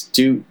is.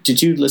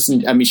 Did you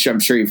listen? I mean, I'm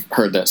sure you've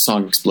heard that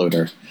Song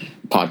Exploder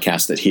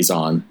podcast that he's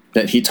on,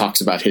 that he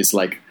talks about his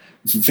like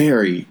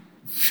very,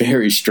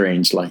 very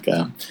strange, like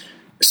a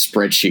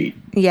spreadsheet.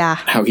 Yeah.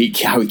 How he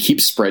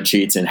keeps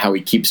spreadsheets and how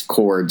he keeps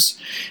chords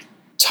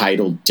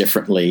titled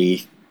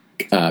differently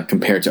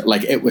compared to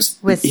like it was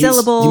with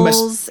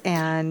syllables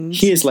and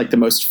he is like the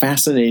most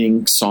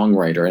fascinating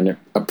songwriter and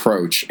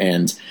approach.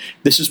 And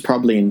this is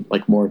probably in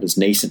like more of his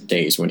nascent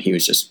days when he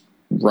was just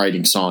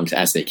writing songs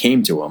as they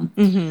came to him.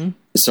 Mm-hmm.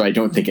 So I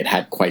don't think it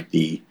had quite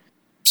the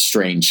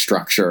strange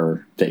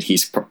structure that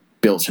he's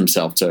built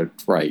himself to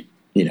write,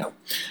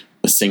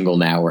 a single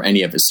now or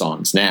any of his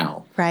songs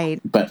now. Right.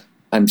 But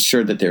I'm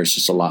sure that there's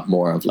just a lot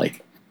more of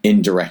like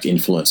indirect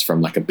influence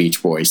from like a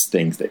Beach Boys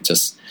thing that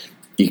just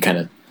you kind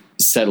of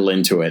settle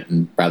into it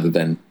and rather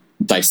than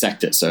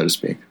dissect it, so to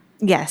speak.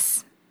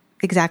 Yes,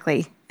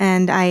 exactly.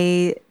 And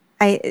I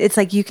it's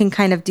like you can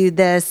kind of do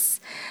this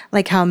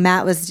like how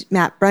Matt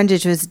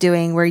Brundage was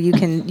doing, where you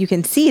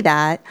can see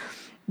that,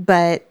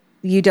 but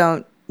you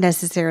don't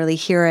necessarily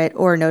hear it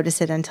or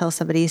notice it until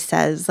somebody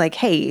says like,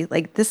 hey,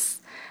 like this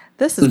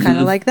is kind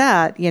of like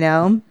that,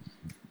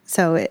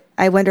 So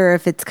I wonder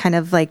if it's kind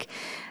of like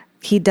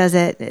he does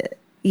it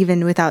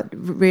even without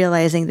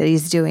realizing that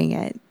he's doing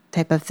it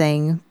type of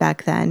thing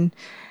back then.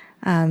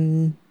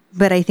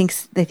 But I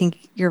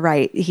think you're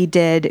right. He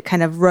did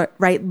kind of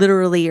write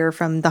literally or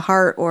from the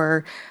heart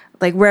or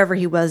like wherever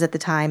he was at the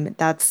time.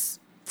 That's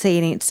Say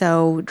It Ain't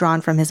So,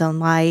 drawn from his own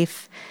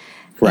life.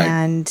 Right.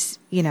 And,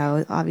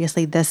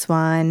 obviously this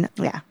one.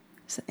 Yeah.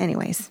 So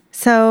anyways.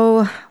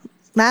 So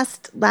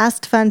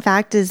last fun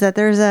fact is that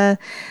there's a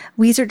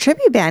Weezer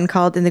tribute band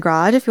called In the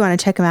Garage. If you want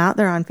to check them out,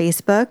 they're on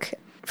Facebook.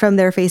 From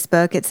their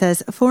Facebook, it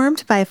says,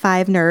 formed by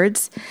 5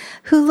 nerds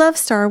who love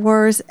Star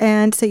Wars,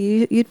 and so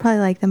you'd probably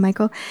like them,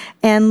 Michael,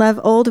 and love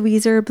old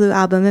Weezer, Blue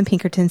Album, and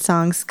Pinkerton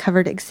songs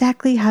covered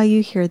exactly how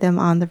you hear them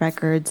on the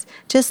records,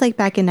 just like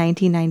back in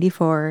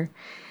 1994.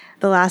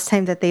 The last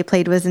time that they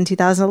played was in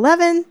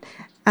 2011,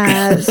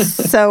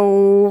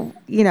 so,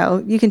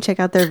 you can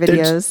check out their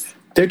videos.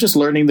 They're just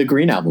learning the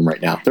Green Album right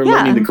now. They're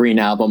learning the Green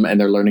Album and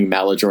they're learning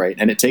Maladroit,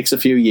 and it takes a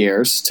few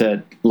years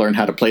to learn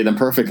how to play them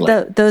perfectly.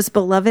 Those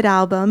beloved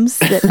albums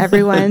that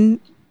everyone,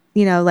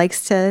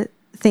 likes to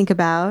think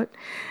about,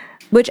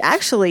 which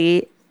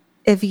actually,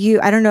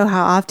 I don't know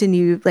how often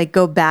you like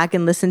go back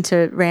and listen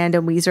to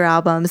random Weezer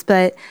albums,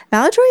 but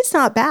Maladroit's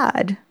not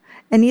bad.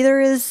 And neither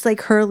is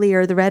like Hurley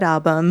or the Red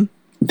Album.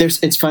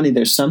 It's funny.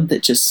 There's some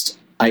that just,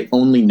 I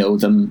only know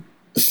them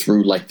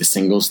through like the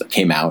singles that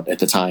came out at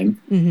the time.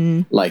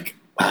 Mm-hmm. Like,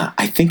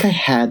 I think I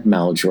had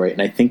Maladroit,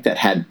 and I think that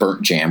had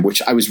Burnt Jam,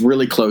 which I was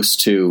really close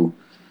to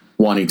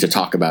wanting to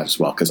talk about as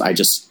well, because I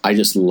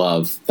just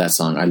love that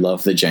song. I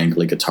love the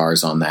jangly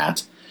guitars on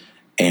that,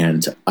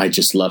 and I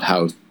just love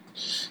how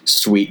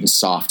sweet and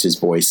soft his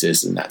voice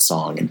is in that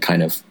song, and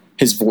kind of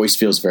his voice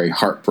feels very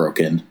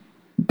heartbroken,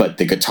 but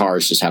the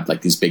guitars just have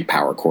like these big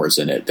power chords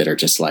in it that are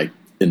just like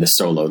in the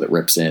solo that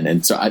rips in.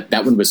 And so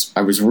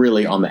I was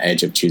really on the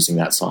edge of choosing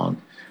that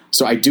song.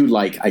 So I do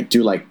like, I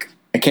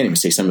can't even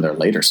say some of their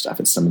later stuff.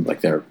 It's some of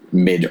like their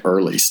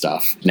mid-early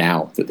stuff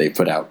now that they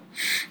put out.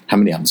 How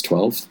many albums?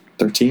 12,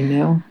 13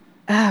 now?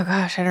 Oh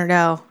gosh, I don't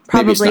know.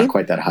 Probably. Maybe it's not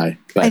quite that high.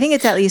 But I think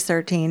it's at least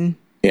 13.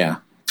 yeah.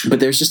 But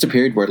there's just a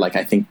period where like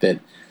I think that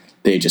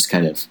they just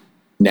kind of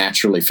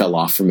naturally fell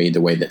off for me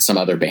the way that some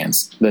other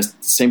bands. The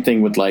same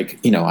thing with like,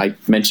 you know, I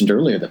mentioned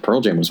earlier that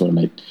Pearl Jam was one of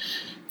my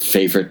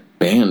favorite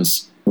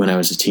bands when I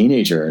was a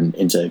teenager and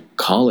into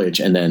college.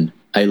 And then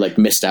I like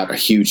missed out a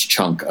huge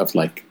chunk of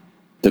like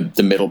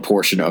the middle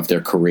portion of their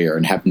career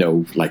and have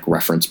no like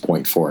reference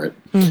point for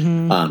it.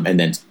 Mm-hmm. And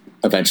then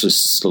eventually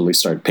slowly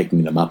started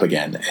picking them up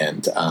again.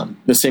 And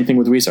the same thing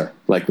with Weezer,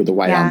 like with the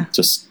White Album,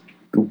 just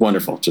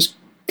wonderful. Just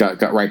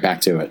got right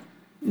back to it.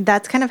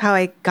 That's kind of how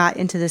I got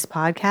into this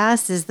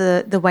podcast is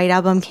the White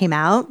Album came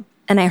out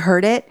and I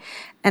heard it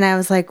and I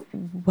was like,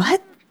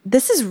 what?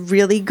 This is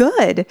really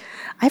good.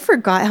 I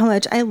forgot how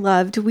much I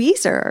loved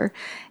Weezer.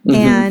 Mm-hmm.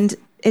 And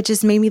it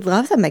just made me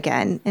love them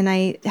again. And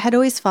I had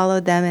always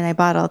followed them and I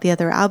bought all the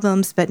other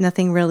albums, but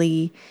nothing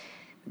really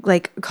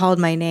like called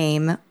my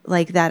name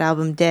like that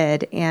album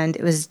did. And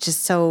it was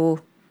just so,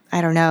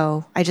 I don't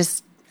know.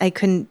 I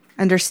couldn't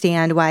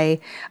understand why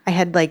I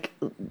had like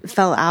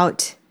fell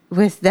out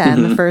with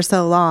them for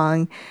so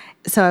long.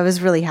 So I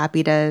was really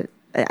happy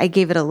I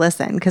gave it a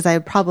listen because I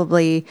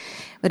probably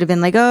would have been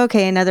like, oh,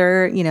 okay,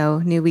 another, you know,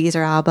 new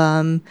Weezer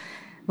album,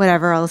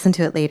 whatever, I'll listen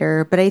to it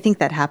later. But I think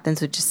that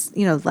happens with just,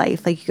 you know,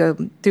 life. Like you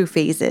go through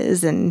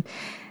phases and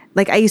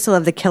like I used to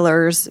love the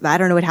Killers. I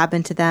don't know what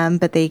happened to them,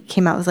 but they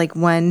came out with like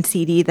one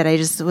CD that I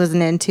just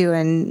wasn't into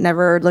and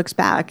never looked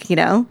back, you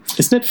know?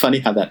 Isn't it funny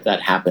how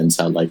that happens?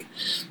 How like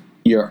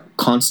you're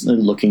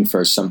constantly looking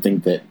for something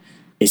that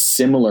is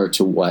similar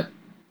to what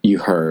you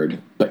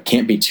heard, but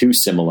can't be too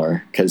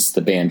similar because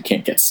the band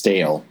can't get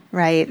stale.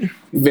 Right.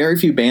 Very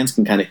few bands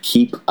can kind of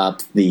keep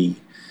up the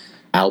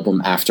album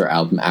after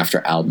album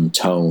after album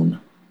tone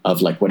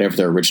of like whatever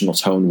their original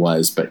tone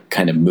was, but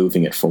kind of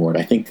moving it forward.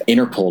 I think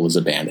Interpol is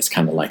a band that's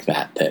kind of like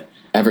that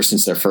ever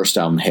since their first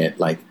album hit,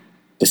 like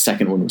the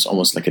second one was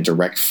almost like a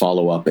direct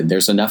follow-up, and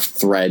there's enough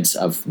threads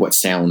of what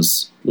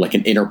sounds like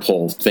an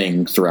Interpol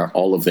thing throughout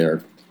all of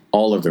their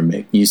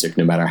music,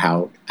 no matter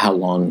how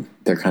long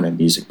their kind of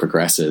music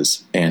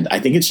progresses. And I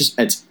think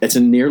it's a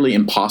nearly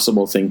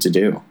impossible thing to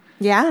do.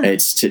 Yeah.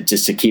 It's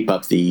to keep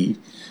up the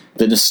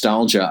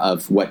nostalgia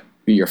of what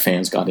your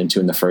fans got into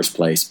in the first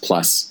place,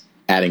 plus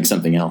adding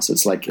something else.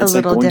 It's like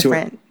going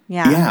different.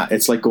 Yeah.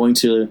 It's like going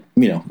to,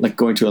 you know, like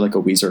going to like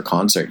a Weezer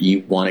concert.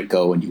 You want to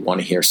go and you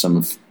want to hear some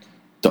of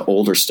the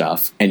older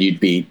stuff, and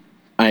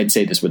I'd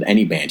say this with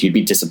any band, you'd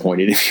be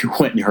disappointed if you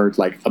went and heard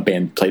like a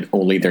band played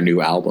only their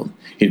new album.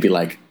 You'd be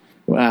like,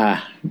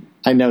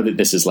 I know that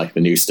this is like the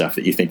new stuff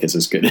that you think is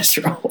as good as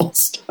your old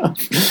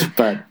stuff,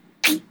 but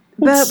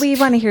we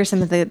want to hear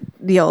some of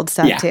the old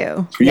stuff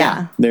too.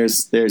 Yeah.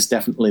 There's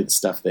definitely the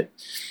stuff that,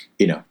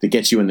 you know, that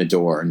gets you in the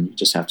door, and you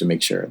just have to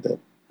make sure that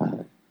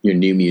your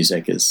new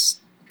music is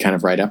kind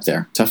of right up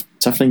there. Tough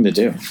thing to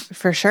do.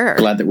 For sure.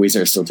 Glad that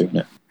Weezer is still doing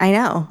it. I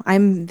know.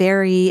 I'm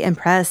very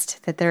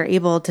impressed that they're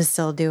able to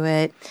still do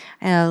it.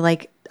 I know,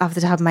 like off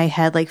the top of my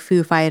head, like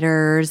Foo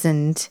Fighters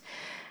and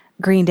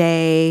Green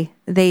Day,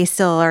 they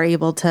still are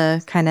able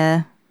to kind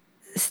of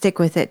stick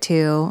with it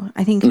too.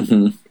 I think,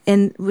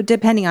 and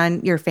depending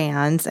on your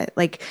fans,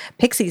 like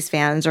Pixies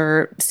fans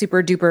are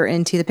super duper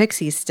into the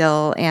Pixies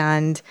still,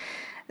 and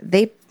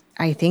they,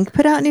 I think,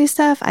 put out new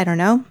stuff. I don't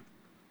know.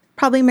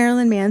 Probably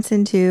Marilyn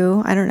Manson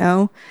too. I don't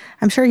know.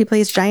 I'm sure he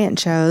plays giant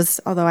shows,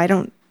 although I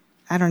don't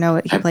know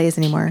what he plays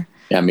anymore.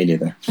 Yeah, me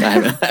neither. I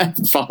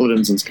haven't followed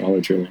him since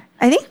college, really.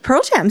 I think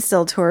Pearl Jam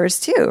still tours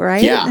too,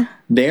 right? Yeah,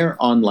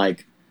 they're on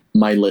like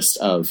my list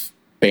of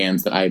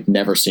bands that I've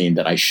never seen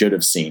that I should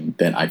have seen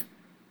that I've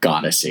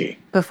got to see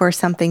before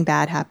something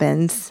bad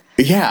happens.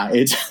 Yeah,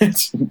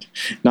 it's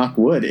knock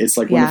wood. It's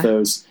like one of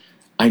those.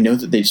 I know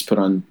that they just put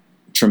on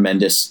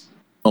tremendous,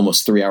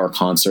 almost 3-hour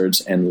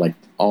concerts, and like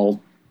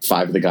all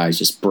 5 of the guys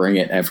just bring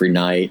it every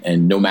night,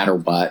 and no matter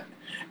what,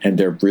 and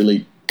they're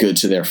really good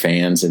to their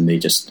fans, and they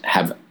just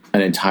have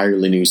an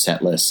entirely new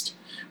set list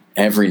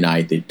every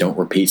night. They don't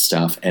repeat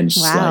stuff, and it's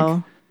just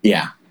like,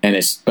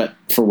 and but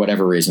for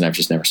whatever reason, I've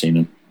just never seen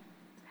them.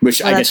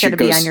 Which I guess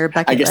be on your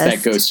bucket list.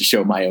 That goes to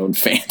show my own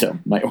fandom,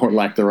 or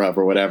lack thereof,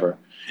 or whatever.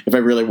 If I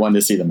really wanted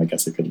to see them, I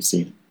guess I could have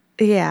seen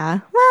it. Yeah.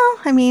 Well,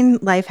 I mean,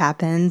 life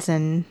happens,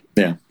 and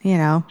you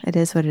know, it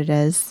is what it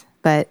is.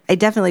 But I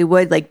definitely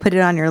would like put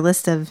it on your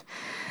list of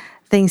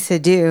things to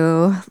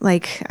do.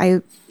 Like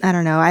I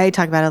don't know. I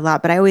talk about it a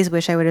lot, but I always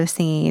wish I would have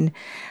seen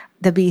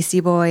the Beastie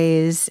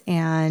Boys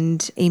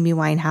and Amy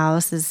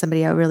Winehouse is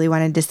somebody I really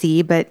wanted to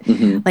see. But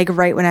like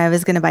right when I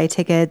was going to buy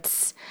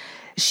tickets,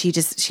 she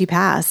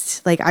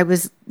passed. Like I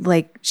was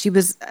like, she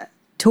was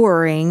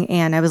touring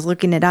and I was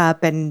looking it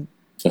up, and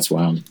that's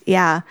wild.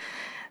 Yeah.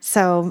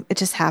 So it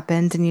just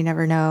happened, and you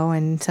never know.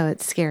 And so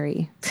it's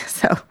scary.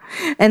 So,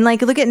 and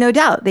like, look at No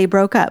Doubt. They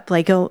broke up.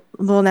 Like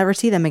we'll never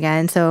see them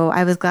again. So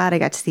I was glad I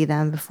got to see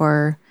them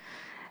before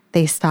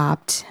they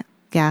stopped.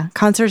 Yeah.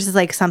 Concerts is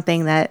like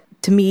something that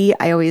to me,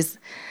 I always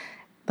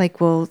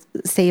like will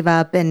save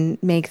up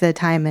and make the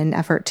time and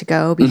effort to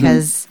go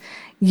because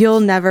you'll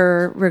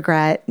never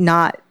regret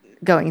not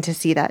going to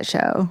see that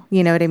show.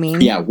 You know what I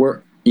mean?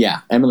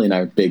 Yeah, Emily and I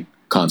are big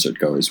concert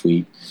goers.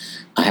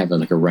 I have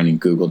like a running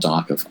Google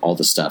Doc of all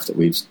the stuff that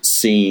we've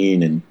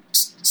seen and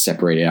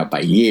separated out by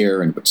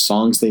year and which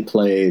songs they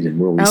played and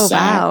where we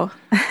sat.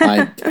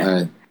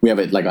 Wow. We have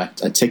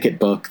a ticket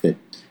book that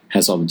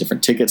has all the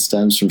different ticket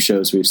stubs from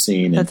shows we've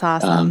seen. That's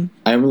awesome.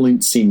 I've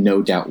only seen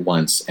No Doubt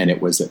once, and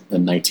it was at the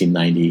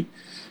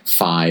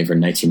 1995 or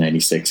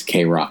 1996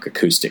 K-Rock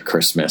Acoustic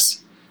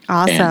Christmas.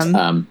 Awesome.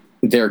 And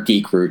their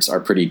geek roots are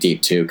pretty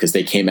deep too, because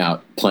they came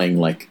out playing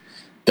like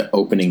the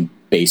opening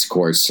bass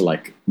chords to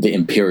like the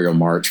Imperial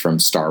March from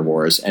Star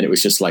Wars, and it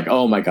was just like,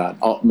 oh my god,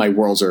 my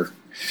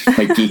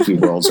geeky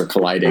worlds are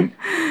colliding.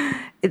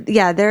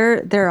 Yeah,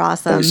 they're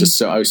awesome.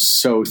 I was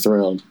so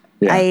thrilled.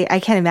 Yeah. I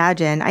can't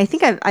imagine. I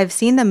think I've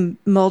seen them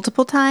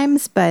multiple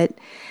times, but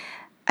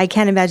I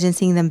can't imagine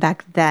seeing them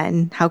back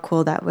then. How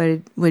cool that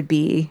would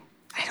be.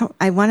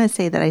 I want to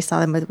say that I saw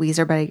them with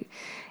Weezer, but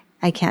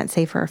I can't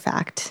say for a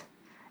fact.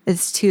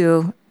 It's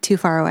too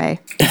far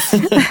away.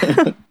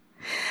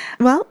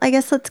 Well, I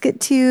guess let's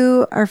get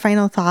to our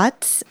final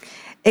thoughts.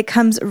 It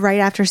comes right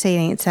after Say It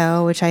Ain't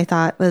So, which I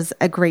thought was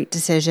a great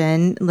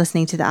decision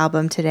listening to the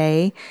album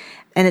today.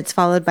 And it's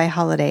followed by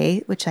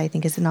Holiday, which I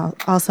think is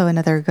also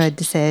another good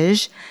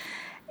decision.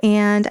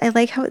 And I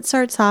like how it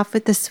starts off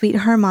with the sweet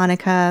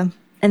harmonica,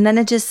 and then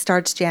it just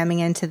starts jamming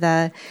into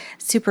the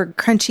super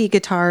crunchy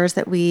guitars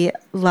that we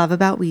love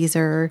about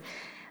Weezer.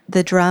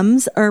 The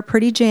drums are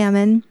pretty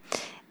jammin',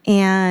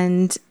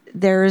 and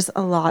there's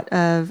a lot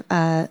of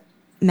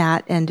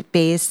Matt and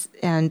bass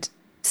and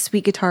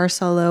sweet guitar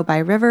solo by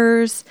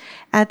Rivers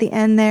at the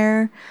end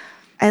there.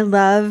 I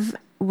love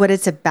what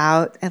it's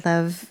about. I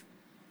love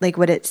like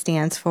what it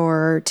stands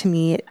for. To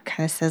me, it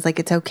kind of says like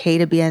it's okay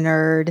to be a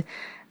nerd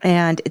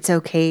and it's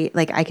okay,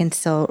 like I can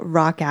still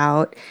rock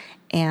out,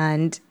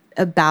 and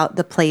about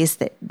the place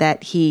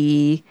that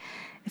he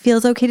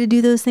feels okay to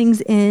do those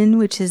things in,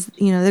 which is,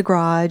 the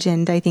garage,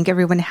 and I think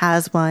everyone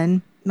has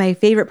one. My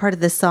favorite part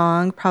of the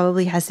song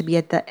probably has to be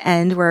at the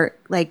end where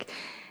like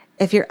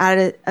if you're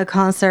at a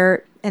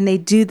concert and they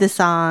do the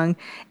song,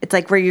 it's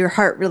like where your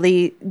heart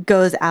really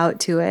goes out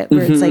to it,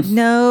 where it's like,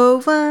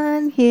 no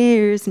one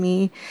hears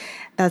me.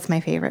 That's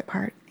my favorite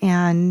part.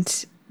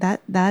 And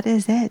that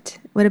is it.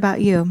 What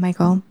about you,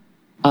 Michael?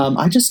 I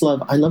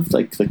love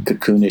like the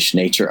cocoonish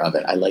nature of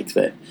it. I like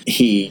that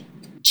he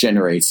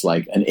generates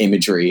like an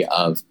imagery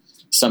of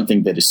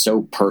something that is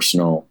so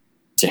personal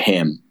to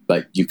him,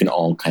 but you can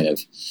all kind of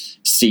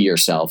see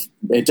yourself.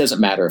 It doesn't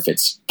matter if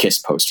it's Kiss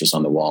posters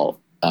on the wall,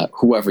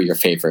 whoever your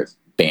favorite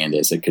band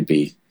is. It could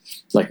be,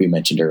 like we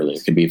mentioned earlier,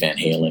 it could be Van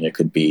Halen, it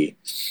could be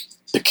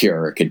The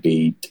Cure, it could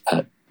be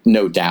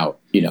No Doubt,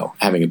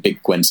 having a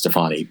big Gwen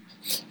Stefani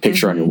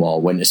picture on your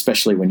wall,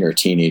 especially when you're a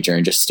teenager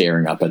and just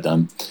staring up at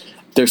them.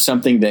 There's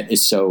something that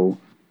is so,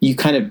 you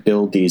kind of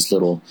build these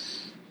little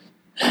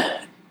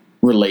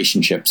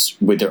relationships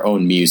with their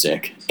own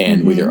music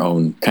and with your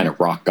own kind of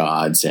rock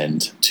gods,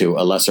 and to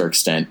a lesser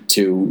extent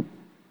to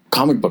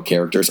comic book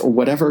characters or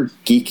whatever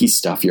geeky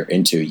stuff you're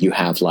into. You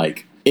have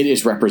like, it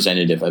is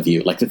representative of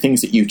you, like the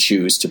things that you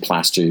choose to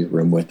plaster your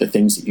room with, the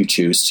things that you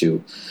choose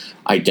to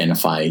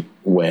identify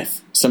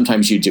with.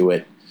 Sometimes you do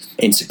it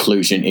in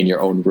seclusion in your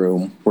own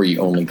room where you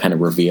only kind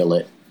of reveal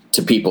it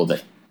to people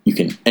that you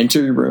can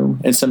enter your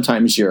room. And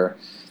sometimes you're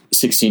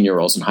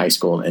 16-year-olds in high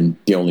school and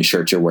the only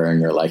shirt you're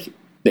wearing are like,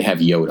 they have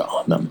Yoda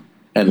on them,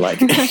 and like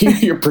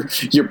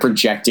you're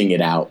projecting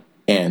it out.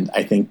 And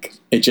I think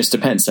it just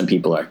depends. Some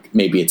people are,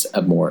 maybe it's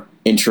a more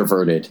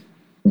introverted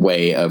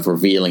way of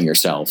revealing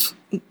yourself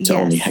to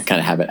only kind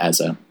of have it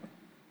as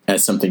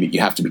something that you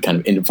have to be kind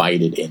of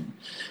invited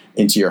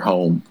into your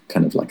home,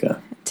 kind of like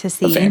a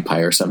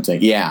vampire or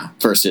something. Yeah.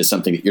 Versus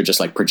something that you're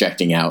just like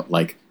projecting out.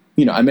 Like,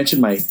 I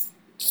mentioned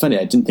funny,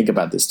 I didn't think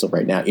about this till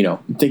right now.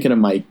 I'm thinking of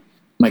my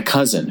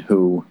cousin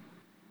who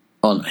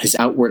on his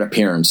outward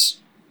appearance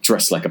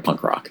dressed like a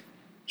punk rock.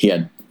 He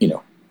had,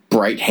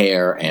 bright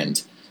hair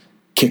and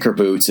kicker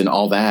boots and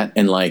all that.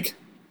 And like,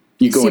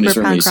 you go in his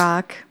room. Punk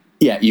rock.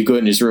 Yeah, you go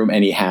in his room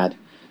and he had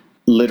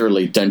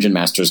literally Dungeon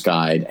Master's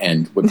Guide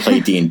and would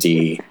play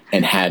D&D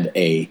and had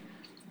a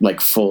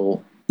like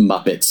full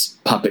Muppets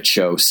puppet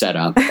show set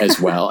up as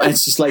well. And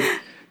it's just like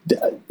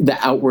the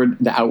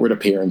outward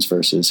appearance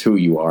versus who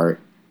you are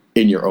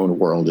in your own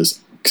world is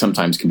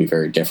sometimes can be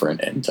very different.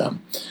 And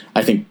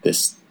I think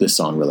this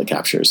song really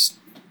captures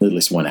at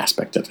least one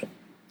aspect of it.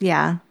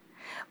 Yeah.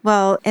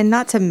 Well, and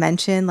not to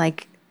mention,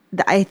 like,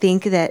 I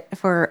think that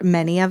for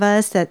many of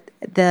us that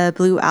the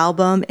Blue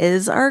Album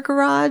is our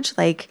garage.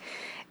 Like,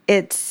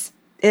 it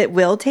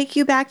will take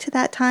you back to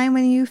that time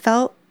when you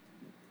felt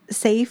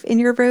safe in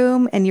your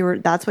room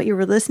and that's what you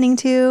were listening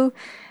to.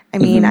 I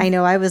mean, I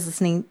know I was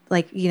listening,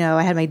 like,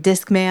 I had my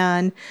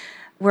Discman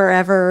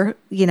wherever,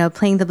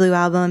 playing the Blue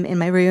Album in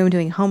my room,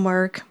 doing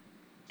homework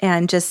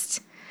and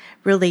just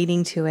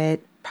relating to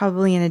it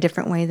probably in a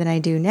different way than I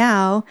do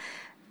now.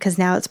 because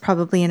now it's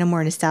probably in a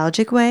more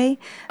nostalgic way.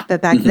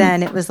 But back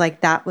then it was like,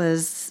 that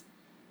was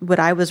what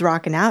I was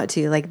rocking out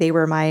to. Like they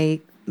were my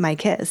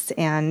Kiss.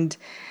 And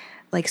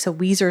like, so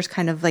Weezer's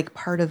kind of like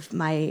part of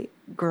my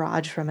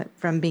garage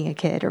from being a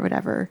kid or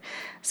whatever.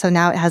 So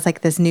now it has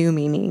like this new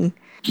meaning.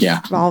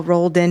 Yeah. All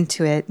rolled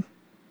into it.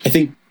 I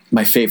think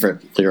my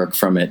favorite lyric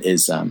from it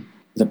is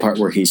the part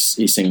where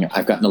he's singing,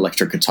 I've got an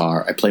electric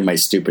guitar. I play my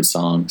stupid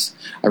songs.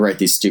 I write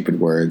these stupid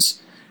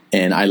words.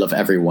 And I love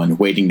everyone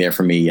waiting there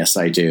for me. Yes,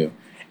 I do.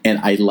 And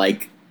I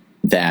like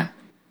that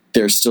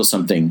there's still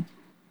something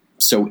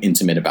so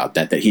intimate about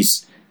that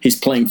he's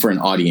playing for an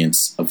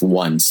audience of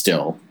one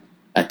still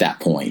at that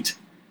point.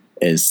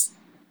 Is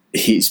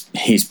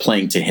he's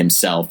playing to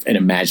himself and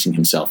imagining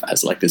himself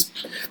as like this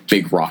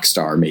big rock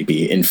star,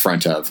 maybe in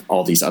front of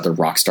all these other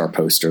rock star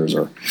posters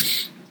or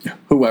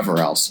whoever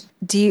else.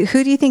 Who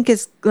do you think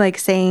is like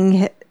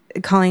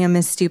calling him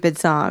his stupid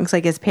songs?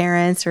 Like his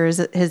parents, or is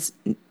it his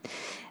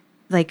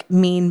like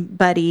mean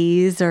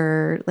buddies,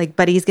 or like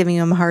buddies giving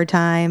him a hard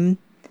time?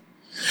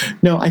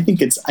 No, I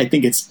think it's I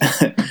think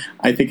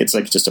it's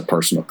like just a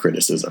personal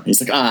criticism.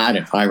 He's like, I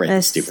don't know. I write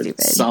these stupid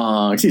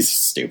songs. He's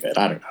stupid.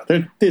 I don't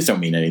know. They just don't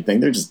mean anything.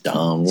 They're just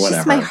dumb. Whatever.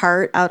 Just my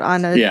heart out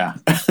on a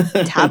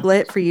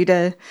tablet for you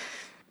to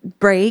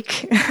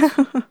break.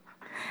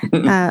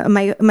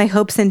 My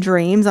hopes and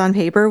dreams on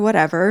paper.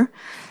 Whatever.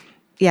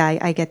 Yeah,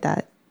 I get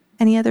that.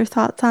 Any other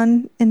thoughts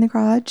on In the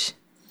Garage?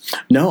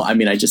 No, I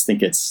mean, I just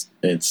think it's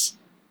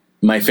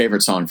my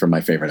favorite song from my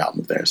favorite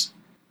album of theirs.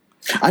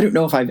 I don't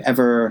know if I've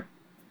ever.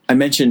 I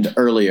mentioned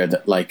earlier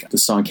that like the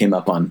song came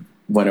up on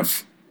one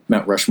of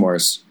Mount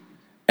Rushmore's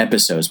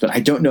episodes, but I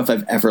don't know if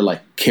I've ever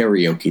like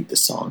karaoke'd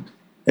this song.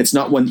 It's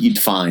not one that you'd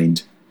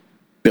find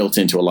built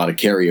into a lot of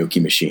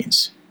karaoke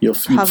machines. You'd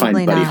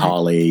find Buddy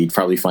Holly. You'd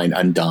probably find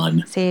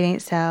Undone. Say It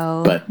Ain't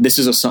So. But this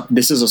is a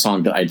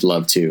song that I'd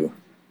love to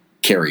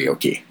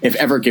karaoke. If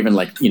ever given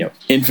like,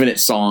 infinite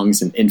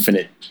songs and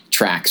infinite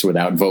tracks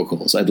without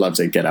vocals, I'd love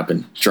to get up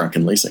and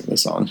drunkenly sing the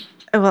song.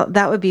 Well,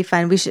 that would be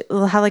fun.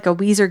 We'll have like a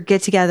Weezer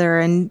get together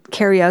and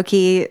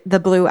karaoke the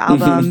Blue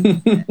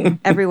album.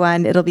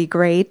 Everyone, it'll be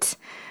great.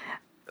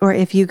 Or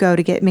if you go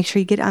make sure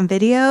you get on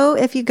video.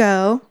 If you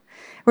go,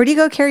 where do you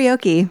go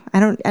karaoke? I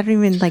don't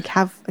even like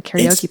have a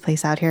karaoke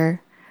place out here.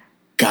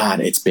 God,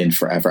 it's been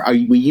forever.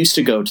 We used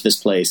to go to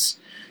this place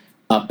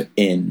up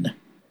in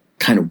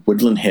kind of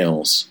Woodland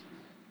Hills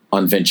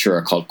on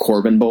Ventura called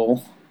Corbin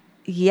Bowl.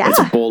 Yeah, it's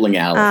a bowling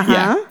alley.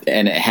 Uh-huh.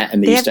 Yeah,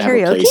 and they used to have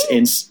a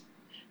place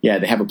Yeah,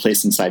 they have a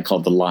place inside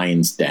called the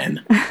Lion's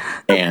Den,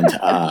 and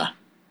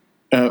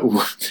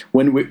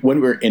when we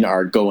were in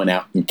our going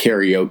out and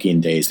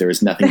karaokeing days, there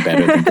was nothing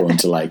better than going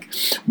to like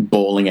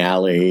bowling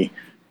alley,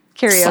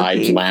 karaoke,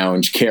 side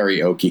lounge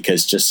karaoke,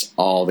 because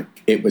all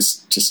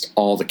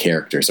the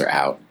characters are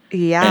out.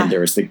 Yeah, and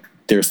there's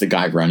the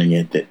guy running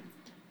it that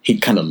he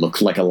kind of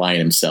looked like a lion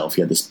himself.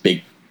 He had this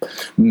big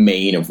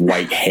mane of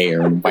white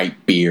hair and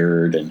white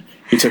beard, and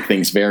he took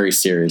things very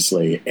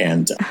seriously,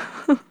 and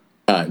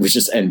it was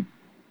just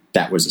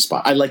that was a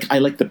spot. I like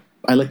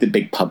the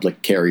big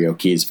public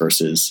karaoke's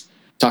versus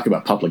talk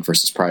about public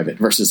versus private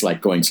versus like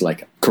going to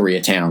like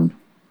Koreatown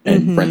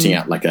and renting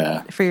out like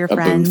for your a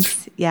friends.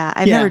 booth. Yeah,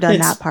 I've never done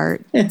that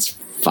part. It's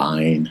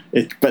fine,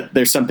 but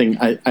there's something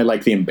I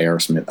like the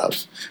embarrassment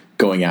of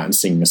going out and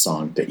singing a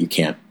song that you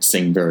can't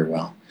sing very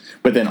well.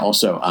 But then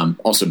also, I'm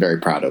also very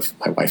proud of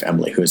my wife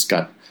Emily, who's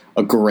got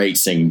a great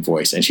singing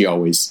voice, and she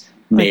always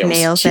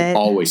nails it. She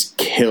always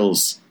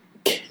kills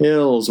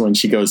when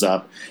she goes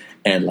up,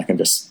 and like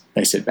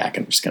I sit back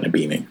and I'm just kind of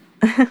beaming.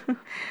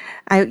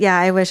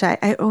 I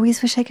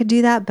always wish I could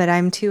do that, but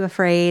I'm too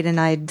afraid and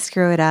I'd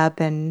screw it up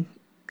and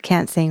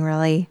can't sing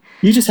really.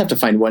 You just have to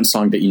find one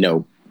song that you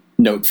know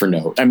note for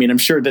note. I mean, I'm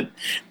sure that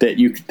there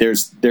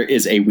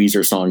is a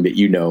Weezer song that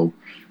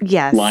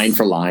yes, line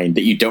for line,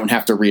 that you don't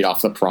have to read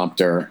off the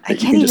prompter. I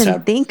can't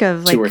even think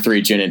of like 2 or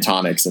 3 gin and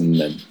tonics and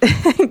then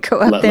go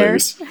up there.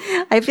 Loose.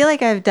 I feel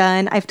like I've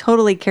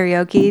totally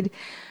karaoke'd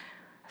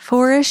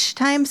 4-ish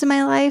times in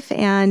my life,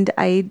 and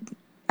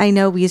I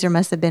know Weezer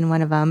must have been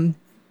one of them.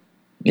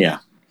 Yeah.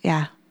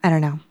 Yeah. I don't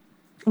know.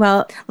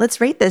 Well,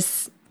 let's rate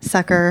this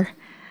sucker.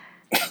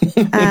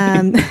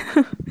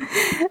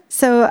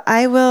 So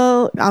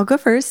I'll go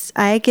first.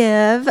 I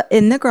give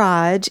In the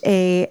Garage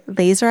a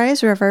Laser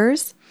Eyes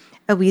Rivers,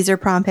 a Weezer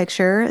Prom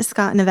Picture, a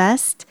Scott in a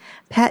Vest,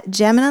 Pat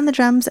jamming on the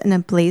drums, and a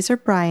Blazer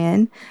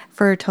Brian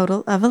for a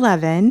total of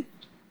 11.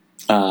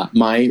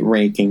 My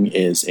ranking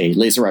is a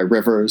Laser Eye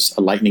Rivers,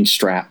 a Lightning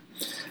Strap,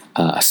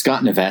 a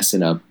Scott in a Vest,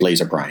 and a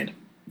Blazer Brian.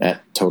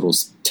 That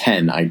totals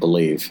 10, I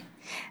believe.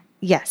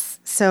 Yes.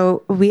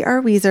 So We Are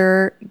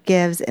Weezer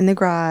gives In the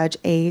Garage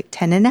a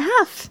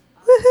 10.5.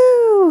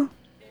 Woohoo!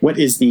 What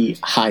is the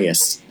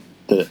highest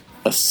that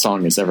a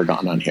song has ever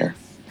gotten on here?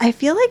 I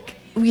feel like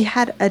we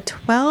had a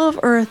 12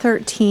 or a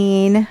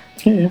 13.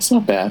 Yeah, that's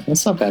not bad.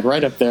 That's not bad.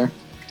 Right up there.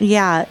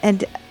 Yeah,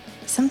 and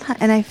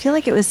I feel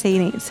like it was Say It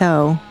Ain't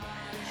So.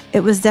 It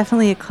was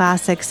definitely a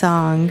classic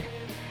song,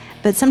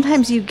 but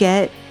sometimes you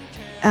get,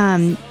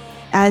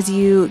 as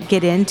you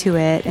get into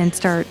it and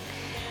start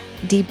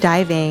deep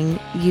diving,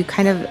 you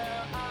kind of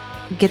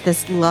get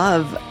this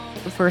love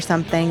for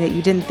something that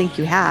you didn't think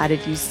you had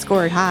if you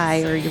scored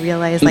high, or you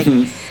realize like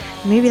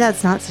maybe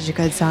that's not such a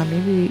good song.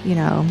 Maybe, you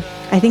know,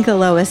 I think the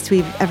lowest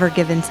we've ever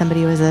given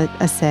somebody was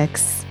a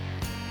 6.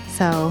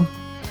 So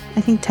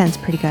I think 10's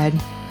pretty good.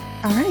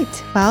 All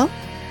right. Well,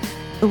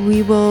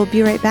 we will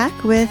be right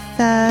back with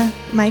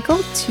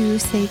Michael to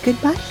say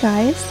goodbye,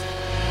 guys.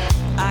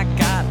 I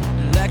got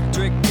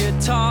electric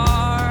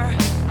guitar.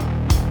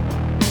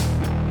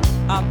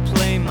 I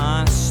play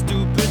my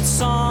stupid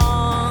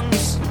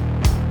songs.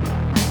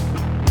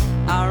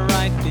 I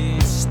write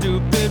these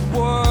stupid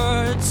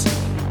words,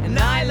 and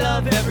I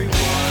love everyone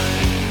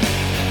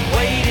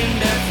waiting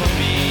there for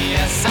me.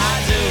 Yes,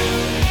 I do.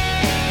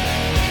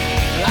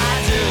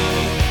 I do.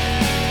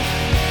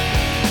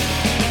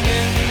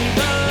 In the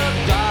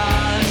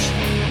garage,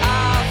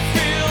 I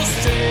feel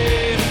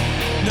safe.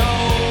 No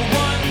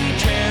one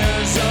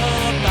cares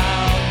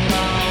about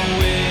my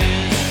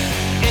ways.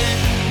 In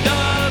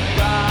the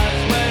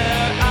garage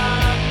where I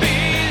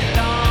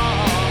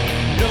belong,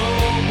 no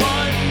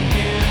one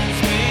hears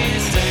me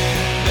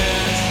sing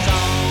this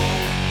song.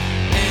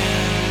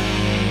 In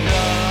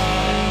the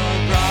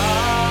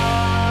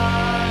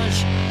garage,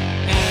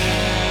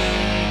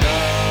 in the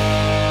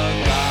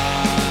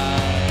garage.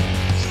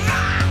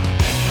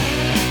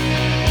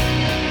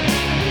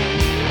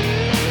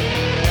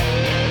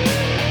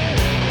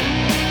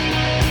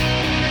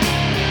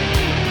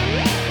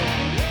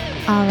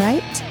 All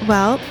right.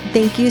 Well,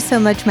 thank you so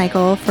much,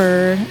 Michael,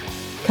 for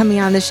coming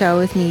on the show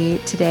with me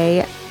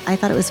today. I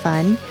thought it was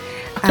fun.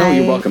 Oh,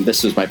 you're welcome.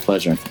 This was my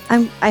pleasure.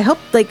 I hope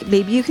like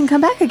maybe you can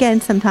come back again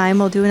sometime.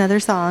 We'll do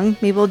another song.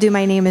 Maybe we'll do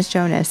My Name is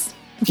Jonas.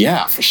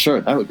 Yeah, for sure.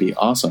 That would be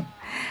awesome.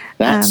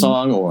 That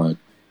song or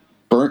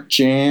Burnt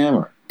Jam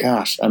or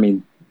gosh, I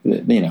mean,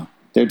 you know,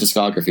 their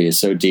discography is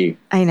so deep.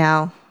 I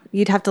know.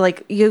 You'd have to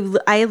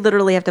I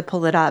literally have to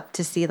pull it up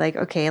to see like,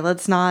 okay,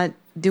 let's not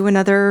do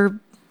another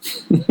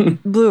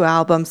Blue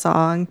Album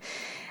song,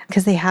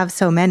 because they have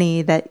so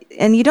many that,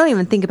 and you don't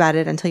even think about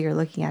it until you're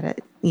looking at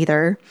it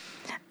either.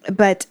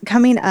 But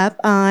coming up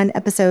on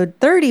episode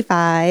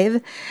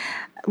 35,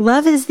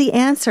 Love is the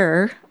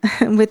Answer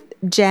with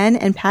Jen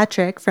and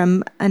Patrick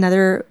from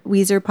another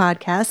Weezer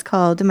podcast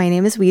called My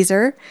Name is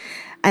Weezer.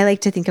 I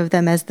like to think of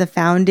them as the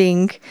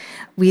founding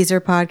Weezer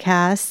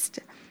podcast.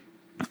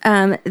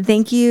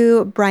 Thank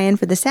you, Brian,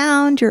 for the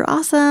sound. You're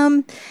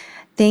awesome.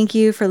 Thank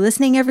you for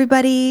listening,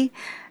 everybody.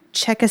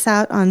 Check us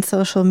out on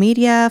social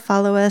media.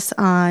 Follow us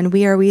on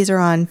We Are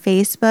Weezer on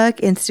Facebook,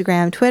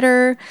 Instagram,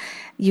 Twitter.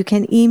 You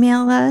can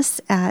email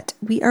us at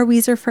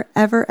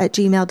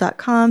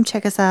weareweezerforever@gmail.com.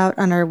 Check us out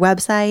on our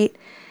website,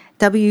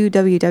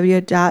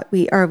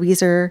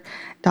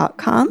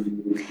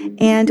 www.weareweezer.com.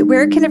 And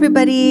where can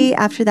everybody,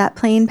 after that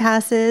plane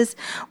passes,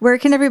 where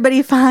can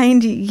everybody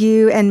find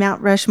you and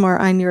Mount Rushmore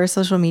on your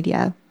social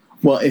media?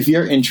 Well, if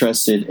you're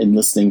interested in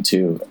listening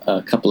to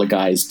a couple of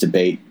guys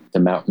debate the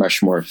Mount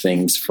Rushmore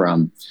things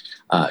from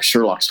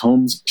Sherlock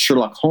Holmes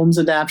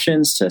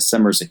adaptions to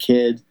Summer as a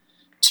Kid.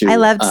 I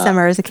loved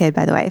Summer as a Kid,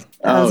 by the way.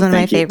 That was one of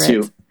my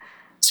favorites.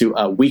 To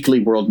weekly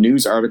world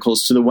news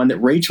articles, to the one that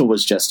Rachel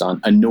was just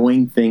on,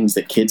 annoying things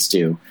that kids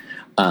do.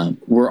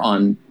 We're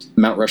on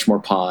Mount Rushmore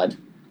Pod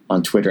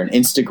on Twitter and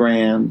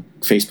Instagram,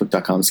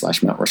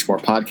 facebook.com/Mount Rushmore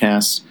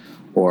Podcast,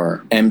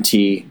 or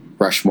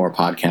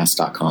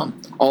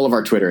mtrushmorepodcast.com. All of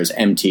our Twitter is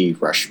MT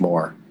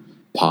Rushmore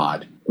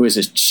Pod. It was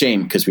a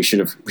shame because we should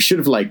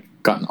have like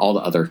gotten all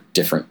the other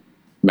different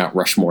Mount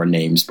Rushmore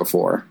names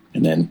before,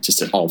 and then just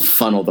to all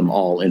funnel them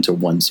all into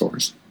one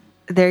source.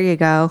 There you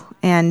go.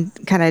 And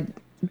kind of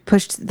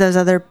pushed those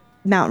other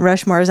Mount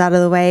Rushmores out of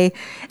the way.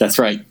 That's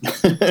right.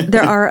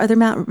 There are other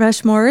Mount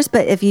Rushmores,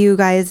 but if you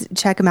guys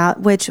check them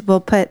out, which we'll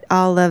put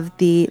all of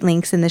the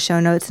links in the show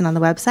notes and on the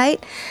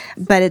website,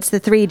 but it's the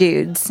 3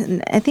 dudes.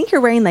 And I think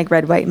you're wearing like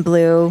red, white, and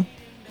blue.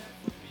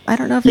 I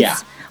don't know if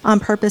it's on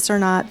purpose or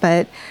not,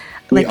 but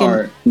we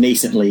are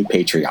nascently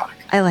patriotic.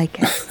 I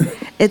like it.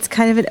 It's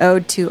kind of an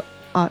ode to,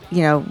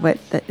 what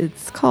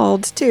it's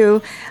called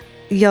too.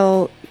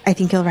 I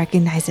think you'll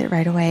recognize it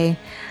right away.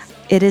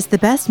 It is the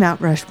best Mount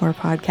Rushmore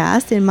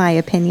podcast, in my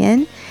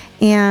opinion.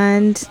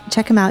 And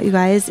check them out, you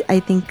guys.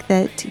 I think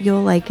that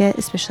you'll like it,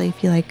 especially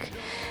if you like.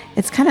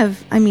 It's kind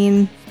of,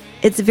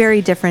 it's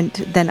very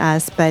different than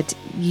us, but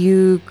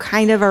you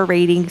kind of are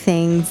rating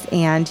things,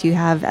 and you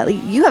have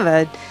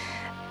a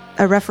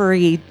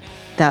referee,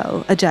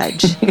 though, a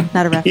judge,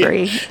 not a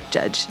referee,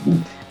 judge.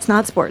 It's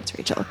not sports,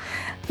 Rachel.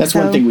 That's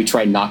one thing we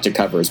try not to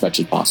cover as much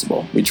as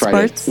possible. We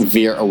try to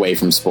veer away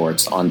from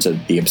sports onto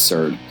the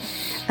absurd.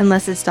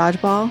 Unless it's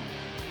dodgeball.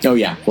 Oh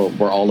yeah,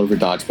 we're all over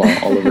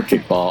dodgeball, all over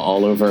kickball,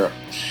 all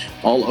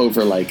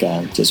over like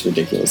just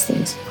ridiculous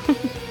things.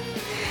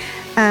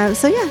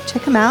 So yeah,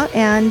 check them out,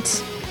 and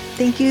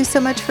thank you so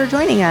much for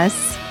joining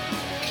us.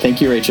 Thank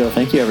you, Rachel.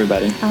 Thank you,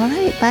 everybody. All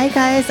right, bye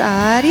guys.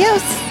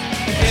 Adios.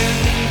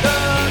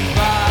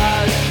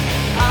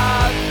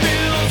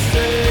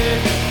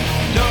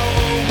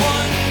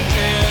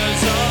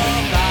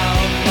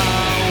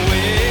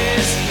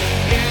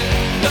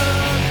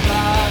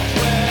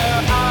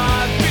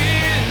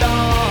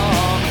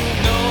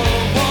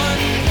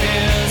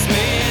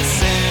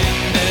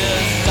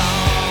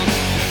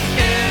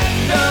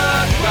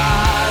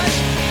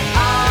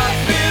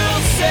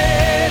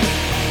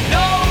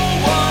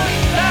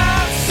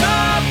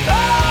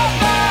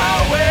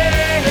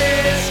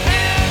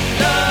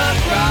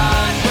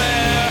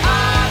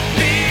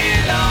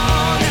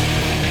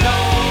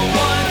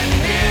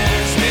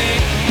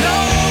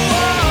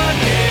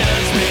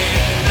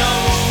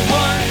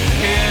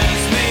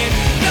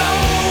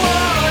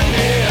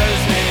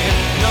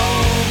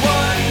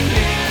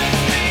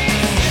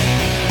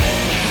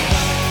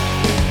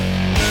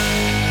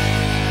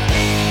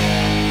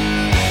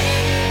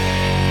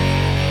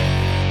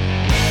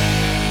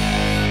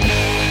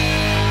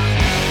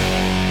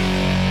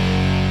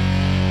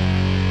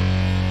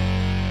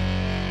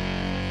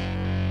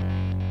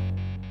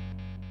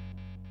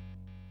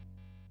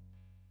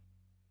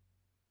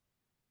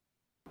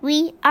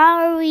 We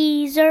are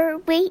Weezer,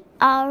 we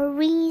are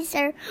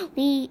Weezer,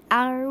 we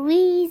are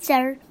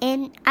Weezer,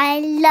 and I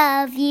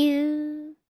love you.